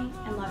family,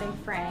 and loving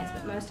friends,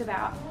 but most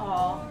about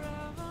all,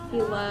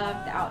 he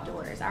loved the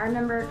outdoors. I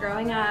remember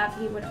growing up,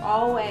 he would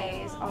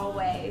always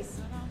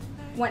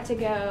want to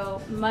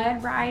go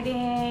mud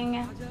riding,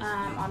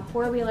 on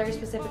four-wheelers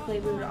specifically.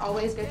 We would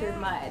always go through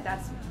mud.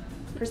 That's,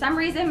 for some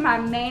reason, my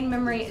main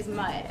memory is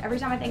mud. Every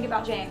time I think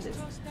about James, it's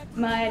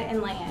mud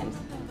and land.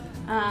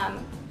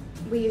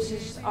 We used to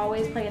just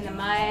always play in the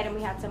mud, and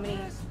we had so many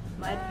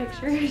mud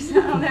pictures.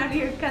 I don't know if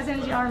your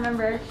cousins, y'all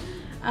remember.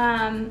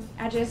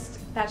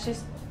 That's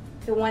just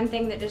the one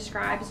thing that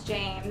describes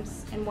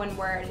James in one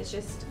word, is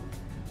just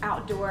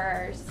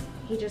outdoors.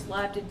 He just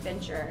loved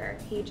adventure.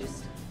 He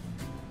just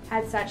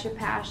had such a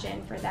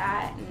passion for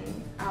that,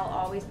 and I'll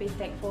always be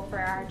thankful for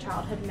our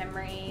childhood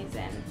memories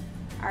and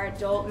our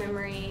adult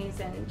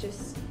memories and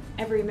just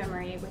every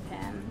memory with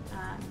him.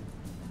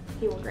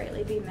 He will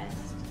greatly be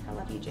missed. I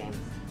love you, James.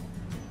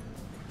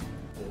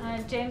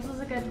 James was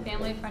a good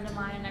family friend of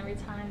mine, and every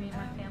time me and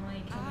my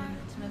family came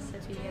into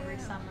Mississippi every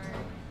summer,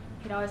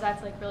 he'd always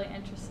act like really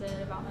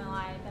interested about my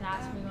life and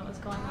ask me what was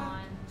going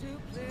on.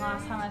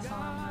 Last time I saw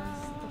him was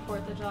the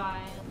 4th of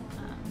July.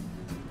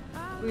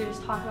 We would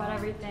just talk about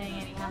everything,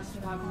 and he asked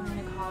me about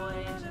going to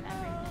college and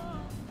everything.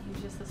 He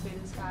was just the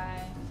sweetest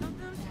guy, and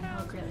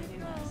he'll greatly be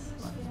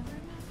missed. Love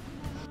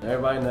you.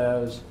 Everybody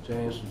knows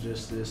James was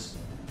just this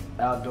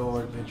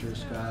outdoor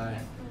adventurous guy.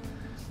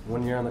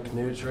 One year on the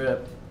canoe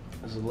trip,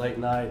 it was a late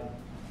night.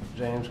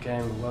 James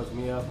came and woke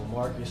me up with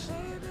Marcus,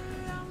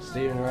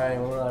 Stephen Ray,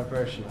 and one other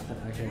person,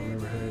 I can't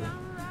remember who.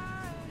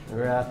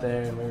 We were out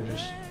there and we were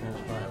just, it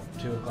was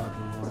probably 2 o'clock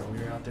in the morning.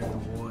 We were out there in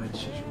the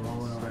woods just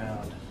rolling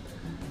around.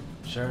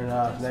 Sure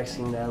enough, next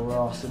thing you know, we're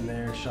all sitting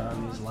there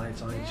shining these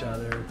lights on each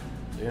other,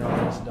 doing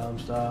all this dumb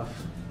stuff.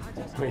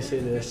 We see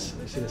this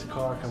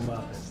car come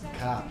up, it's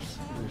cops.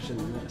 We're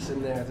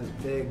sitting there with this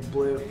big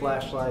blue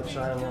flashlight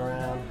shining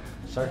around,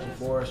 searching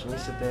for us. And we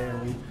sit there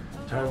and we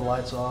turn the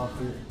lights off,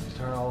 we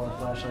turn all our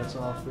flashlights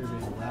off, we were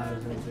being loud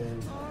as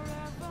anything.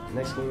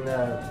 Next thing you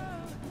know,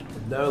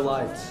 with no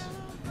lights,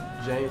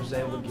 James was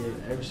able to get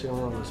every single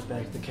one of us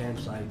back to the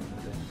campsite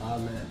within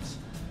 5 minutes.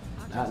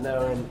 Not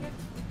knowing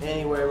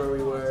anywhere where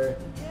we were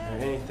or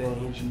anything,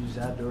 he just used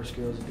outdoor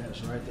skills and got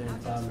us right there in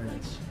 5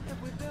 minutes.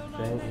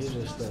 James, he's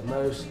just the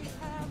most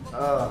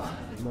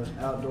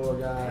outdoor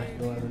guy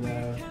you'll ever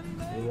know.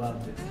 We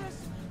loved it.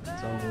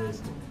 It's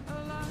unbelievable.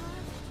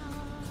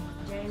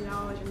 James, I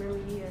always remember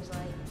you as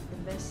like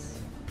the best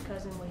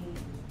cousin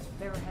we've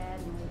ever had,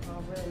 and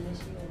I'll really miss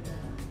you. And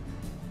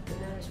you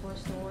know, there's one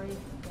story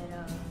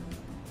that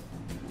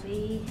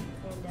me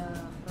and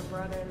my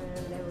brother and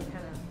them, they were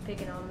kind of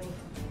picking on me,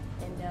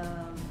 and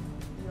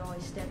you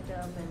always stepped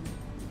up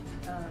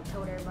and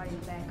told everybody to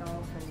back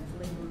off and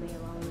leave me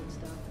alone and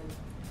stuff. And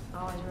I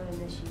always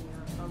really miss you.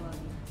 I love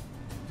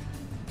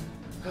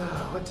you.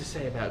 What to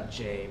say about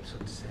James?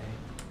 What to say?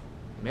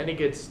 Many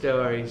good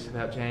stories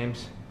about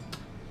James.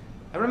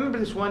 I remember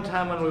this one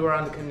time when we were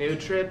on the canoe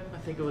trip. I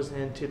think it was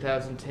in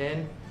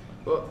 2010.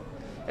 Well,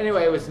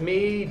 anyway, it was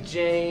me,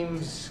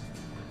 James,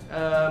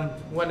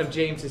 one of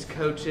James's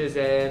coaches,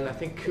 and I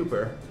think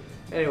Cooper.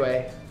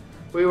 Anyway,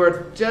 we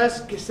were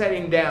just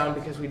sitting down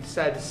because we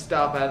decided to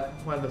stop at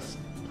one of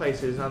the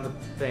places on the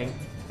thing,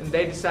 and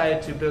they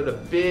decided to build a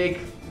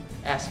big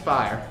ass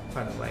fire,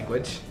 pardon the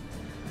language.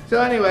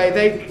 So anyway,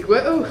 they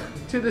go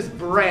to this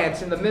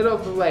branch in the middle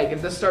of the lake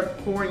and just start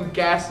pouring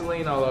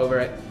gasoline all over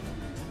it.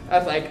 I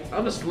was like,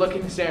 I'm just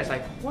looking there, it's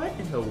like, what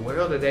in the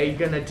world are they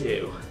gonna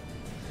do?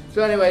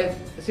 So anyway,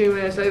 a few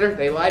minutes later,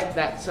 they light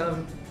that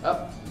son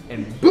up,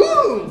 and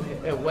boom,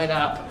 it went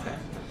up.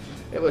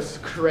 It was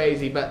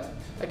crazy, but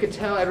I could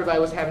tell everybody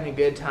was having a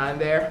good time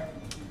there.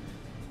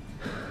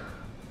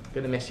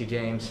 Gonna miss you,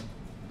 James.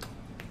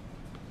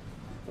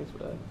 Thanks for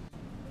that.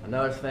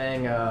 Another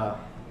thing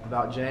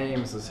about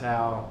James is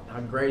how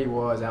great he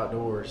was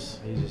outdoors.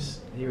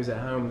 He was at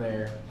home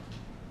there.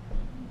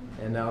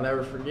 And I'll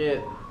never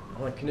forget,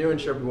 on a canoeing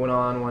trip we went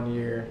on one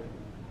year,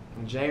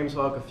 and James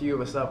woke a few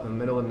of us up in the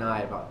middle of the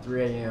night, about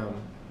 3 a.m.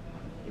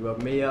 He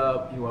woke me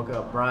up, he woke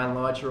up Brian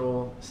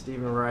Luttrell,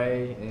 Stephen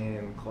Ray,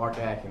 and Clark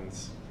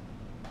Atkins.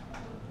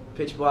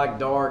 Pitch black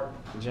dark,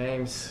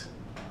 James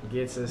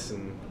gets us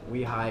and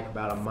we hike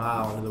about a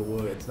mile into the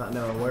woods, not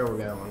knowing where we're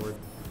going. We're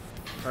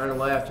turning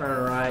left,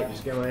 turning right,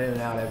 just going in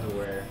and out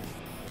everywhere.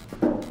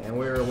 And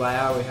we were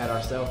loud, we had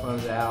our cell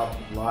phones out,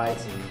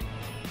 lights, and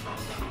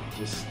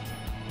just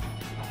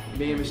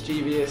being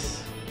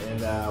mischievous. And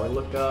we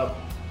looked up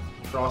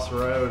across the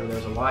road and there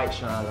was a light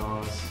shining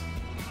on us.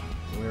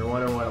 And we were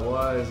wondering what it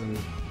was, and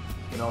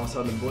then all of a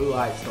sudden the blue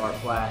lights start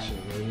flashing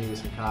and we knew it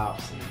was some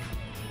cops. And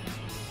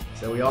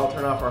so we all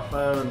turn off our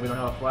phones, we don't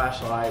have a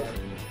flashlight,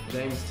 and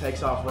James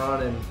takes off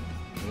running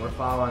and we're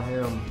following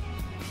him.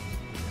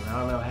 And I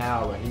don't know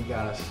how, but he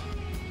got us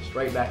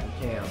straight back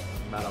to camp,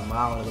 about a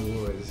mile into the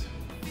woods.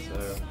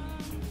 So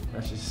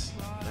that's just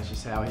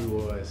how he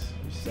was.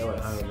 He's so at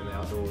home in the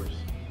outdoors.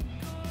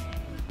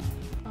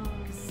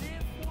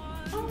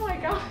 Oh my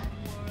God.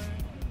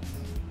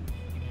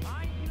 I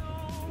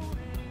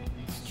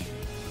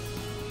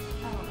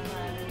don't know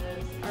how to do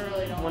this. I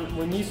really don't.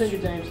 When you think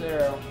of James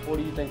Harrell, what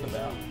do you think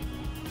about?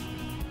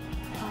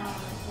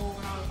 Well,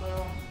 when I was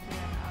little, and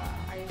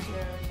I used to go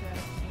to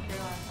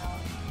Carolina's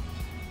house,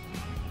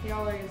 he'd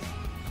always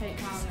take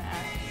time to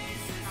ask me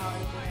how I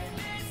was doing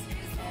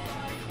and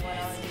what I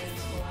was doing in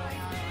school and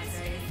how I was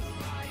grades.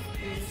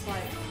 He was just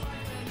like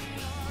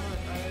one of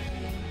the brothers to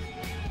me.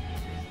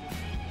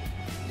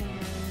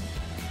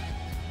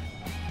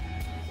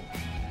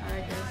 And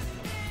I guess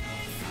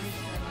I'm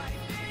just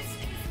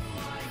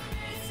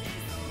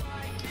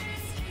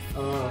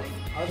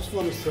I just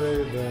want to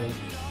say that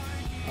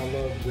I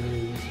love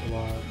James a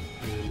lot,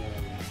 and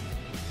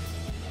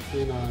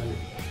he and I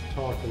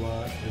talked a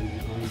lot, and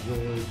I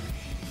enjoyed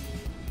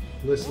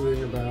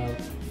listening about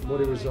what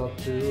he was up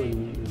to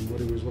and what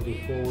he was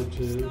looking forward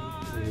to.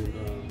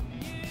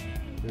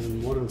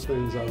 And one of the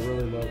things I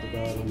really loved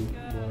about him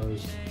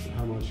was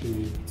how much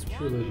he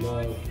truly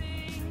loved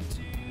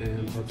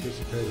and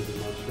participated in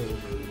my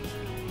children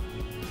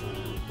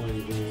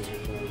playing games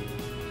with them.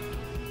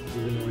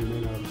 Even though he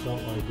may not have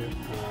felt like it,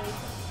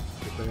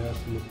 if they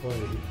asked him to play,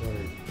 he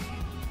played.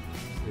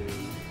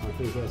 And I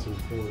think that's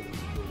important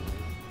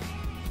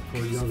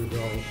for young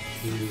adults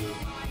to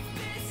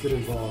get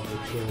involved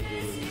with children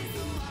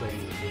and set an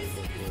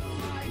example for them.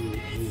 He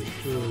was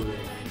truly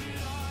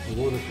a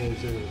wonderful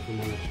example for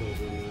my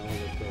children, and all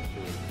looked up to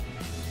him.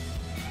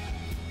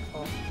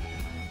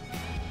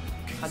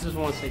 I just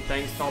want to say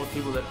thanks to all the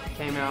people that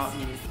came out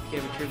and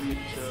gave a tribute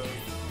to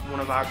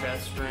one of our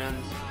best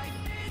friends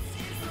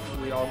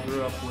we all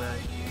grew up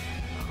with.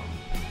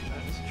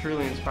 It's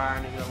truly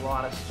inspiring to hear a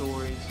lot of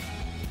stories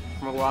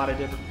from a lot of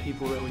different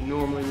people that we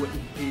normally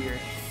wouldn't hear.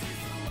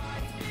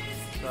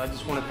 So I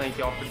just want to thank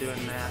y'all for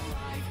doing that.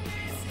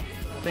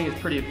 I think it's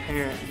pretty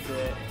apparent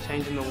that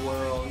changing the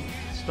world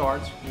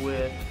starts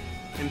with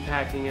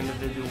impacting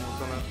individuals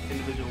on an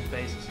individual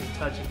basis and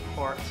touching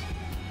hearts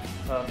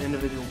of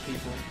individual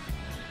people.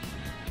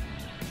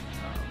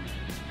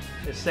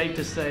 It's safe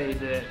to say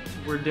that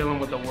we're dealing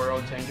with a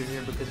world changer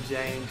here because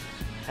James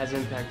has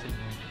impacted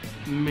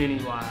many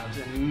lives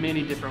in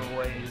many different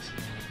ways.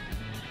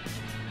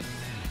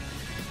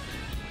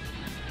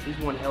 He's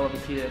one hell of a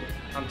kid,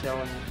 I'm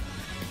telling you.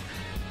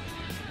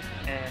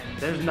 And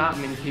there's not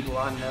many people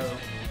I know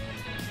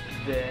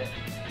that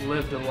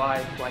lived a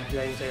life like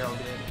James Harrell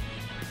did.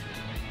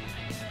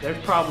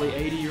 There's probably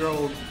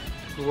 80-year-old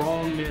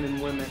grown men and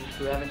women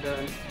who haven't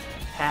done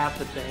half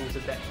the things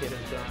that that kid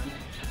has done.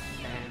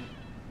 And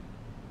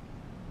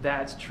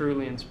that's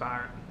truly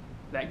inspiring.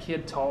 That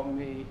kid taught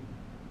me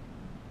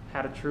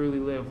how to truly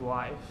live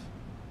life.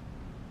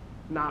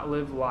 Not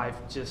live life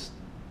just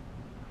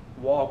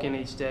walking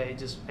each day,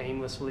 just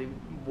aimlessly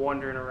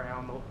wandering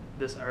around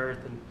this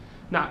earth and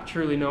not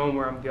truly knowing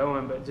where I'm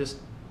going, but just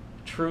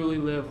truly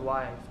live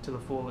life to the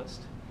fullest.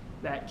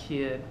 That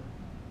kid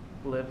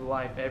lived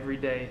life every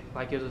day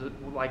like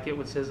it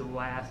was his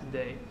last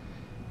day.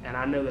 And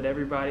I know that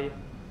everybody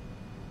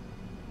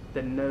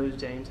that knows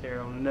James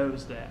Harrell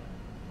knows that.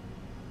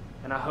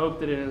 And I hope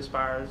that it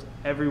inspires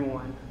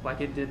everyone, like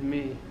it did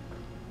me,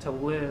 to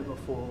live a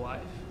full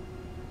life.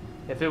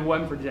 If it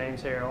wasn't for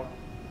James Harrell,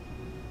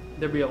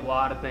 there'd be a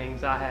lot of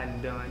things I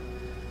hadn't done.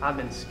 I've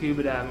been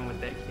scuba diving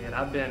with that kid.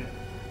 I've been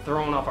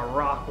thrown off a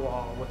rock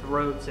wall with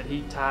ropes that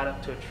he tied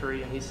up to a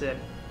tree, and he said,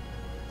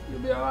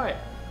 "You'll be all right."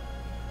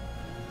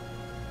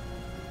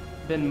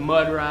 Been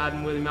mud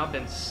riding with him. I've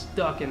been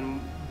stuck in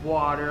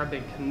water. I've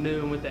been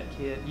canoeing with that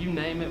kid. You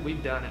name it,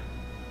 we've done it.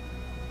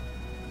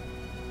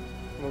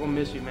 We're gonna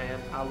miss you,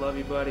 man. I love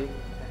you, buddy,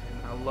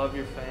 and I love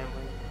your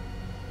family.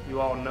 You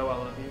all know I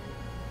love you.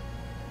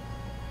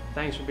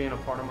 Thanks for being a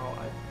part of my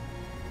life.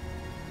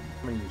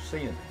 I mean, you're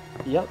seeing it.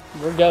 Yep,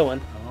 we're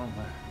going. Oh,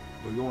 my.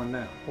 We're going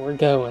now. We're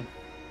going.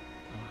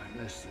 All right,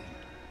 let's see.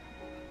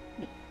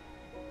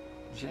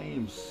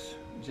 James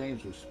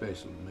was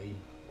special to me.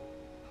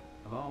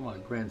 Of all my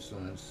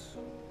grandsons,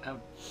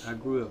 I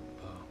grew up,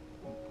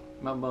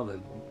 my mother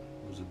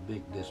was a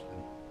big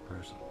discipline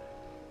person.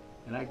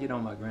 And I get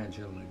on my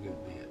grandchildren a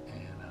good bit.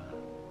 And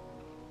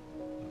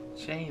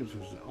James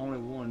was the only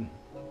one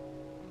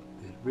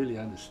that really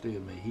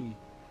understood me.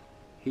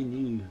 He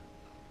knew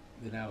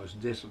that I was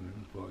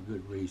disciplined for a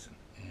good reason.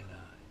 And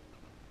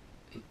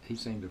he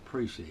seemed to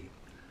appreciate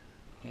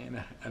it.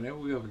 And I never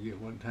will forget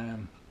one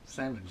time,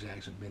 Samuel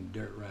Jackson been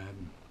dirt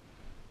riding,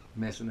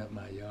 messing up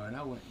my yard.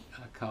 And I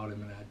caught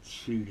him and I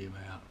chewed him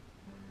out.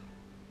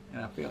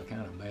 And I felt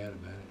kind of bad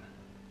about it.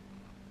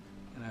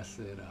 And I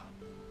said,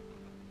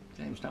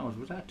 James Thomas,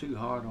 was I too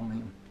hard on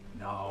him?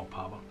 No,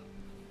 Papa.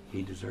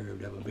 He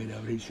deserved every bit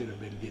of it. He should have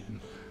been getting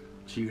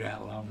chewed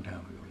out a long time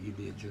ago. You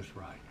did just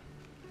right.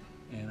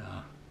 And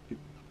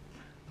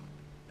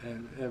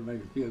that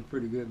made me feel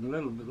pretty good. And a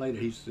little bit later,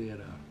 he said,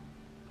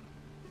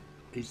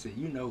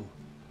 you know,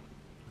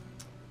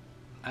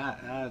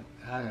 I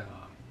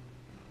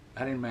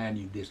didn't mind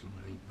you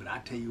disciplining me, but I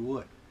tell you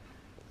what,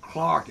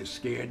 Clark is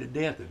scared to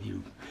death of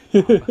you.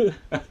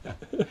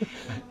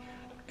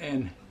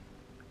 And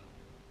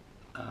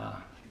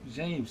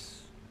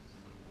James,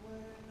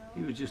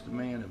 he was just a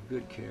man of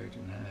good character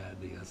and high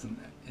ideas.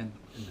 And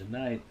the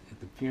night at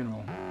the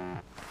funeral,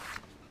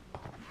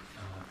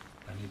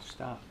 I need to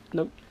stop.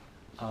 Nope.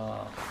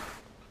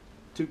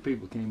 Two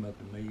people came up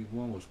to me.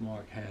 One was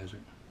Mark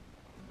Hazard,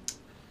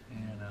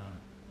 and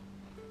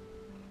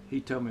he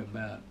told me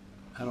about,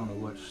 I don't know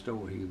what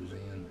store he was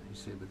in. He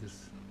said, but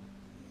this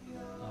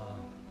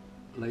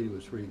lady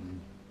was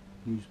reading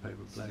the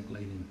newspaper, black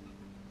lady,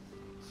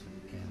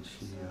 and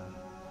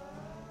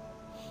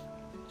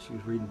she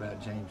was reading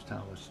about James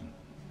Thomas, and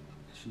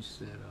she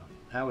said,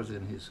 I was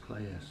in his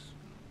class,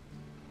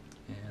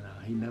 and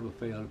he never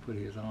failed to put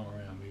his arm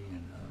around me,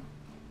 and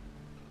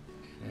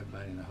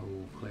everybody in the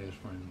whole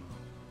classroom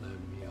loved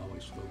him. He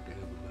always spoke to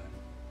everybody.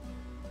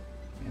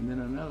 And then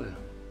another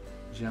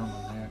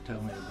gentleman there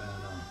told me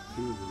about,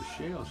 he was at a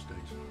Shell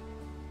station,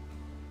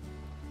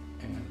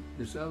 and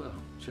this other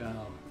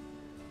child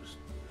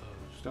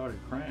started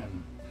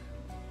crying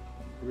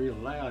real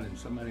loud, and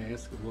somebody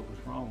asked her what was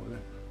wrong with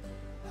her.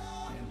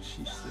 and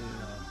she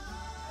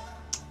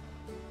said,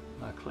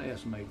 my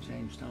classmate,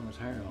 James Thomas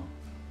Harrell,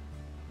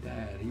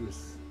 died. He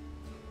was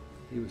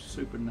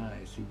super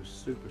nice. He was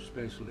super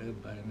special to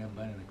everybody, and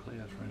everybody in the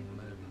classroom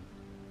loved him.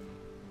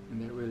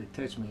 And that really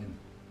touched me. And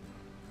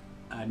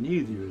I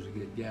knew that he was a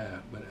good guy,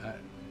 but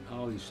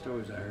all these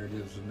stories I heard,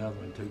 there was another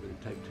one too, but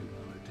it'd take too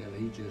long to tell.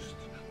 He just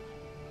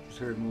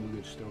heard more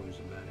good stories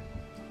about him.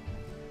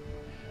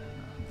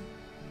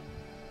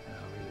 And I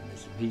really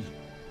miss him.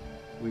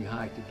 We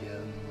hiked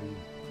together, and we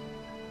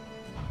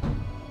went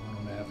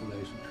on the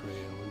Appalachian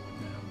Trail. We went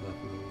down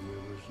Buffalo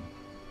Rivers, and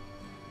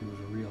he was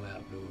a real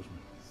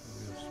outdoorsman, a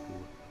real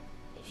sport.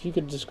 If you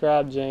could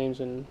describe James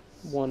in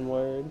one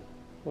word,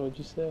 what would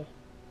you say?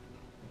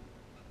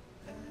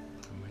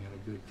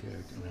 A good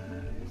character in high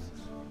ideals.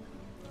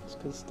 That's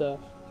good stuff.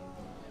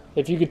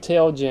 If you could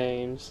tell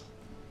James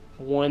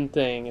one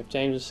thing, if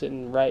James was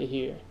sitting right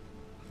here,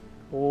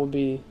 what would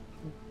be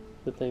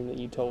the thing that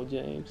you told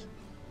James?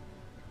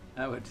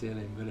 I would tell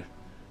him, but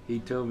he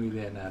told me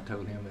that, and I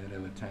told him that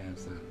every time,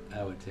 so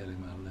I would tell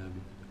him I love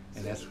him.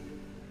 And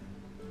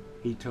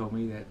he told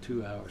me that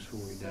 2 hours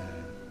before he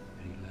died,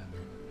 and he loved me,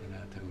 and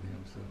I told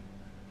him, so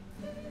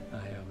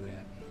I have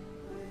that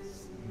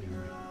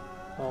memory.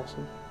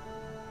 Awesome.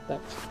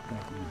 Thanks.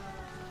 Thank you.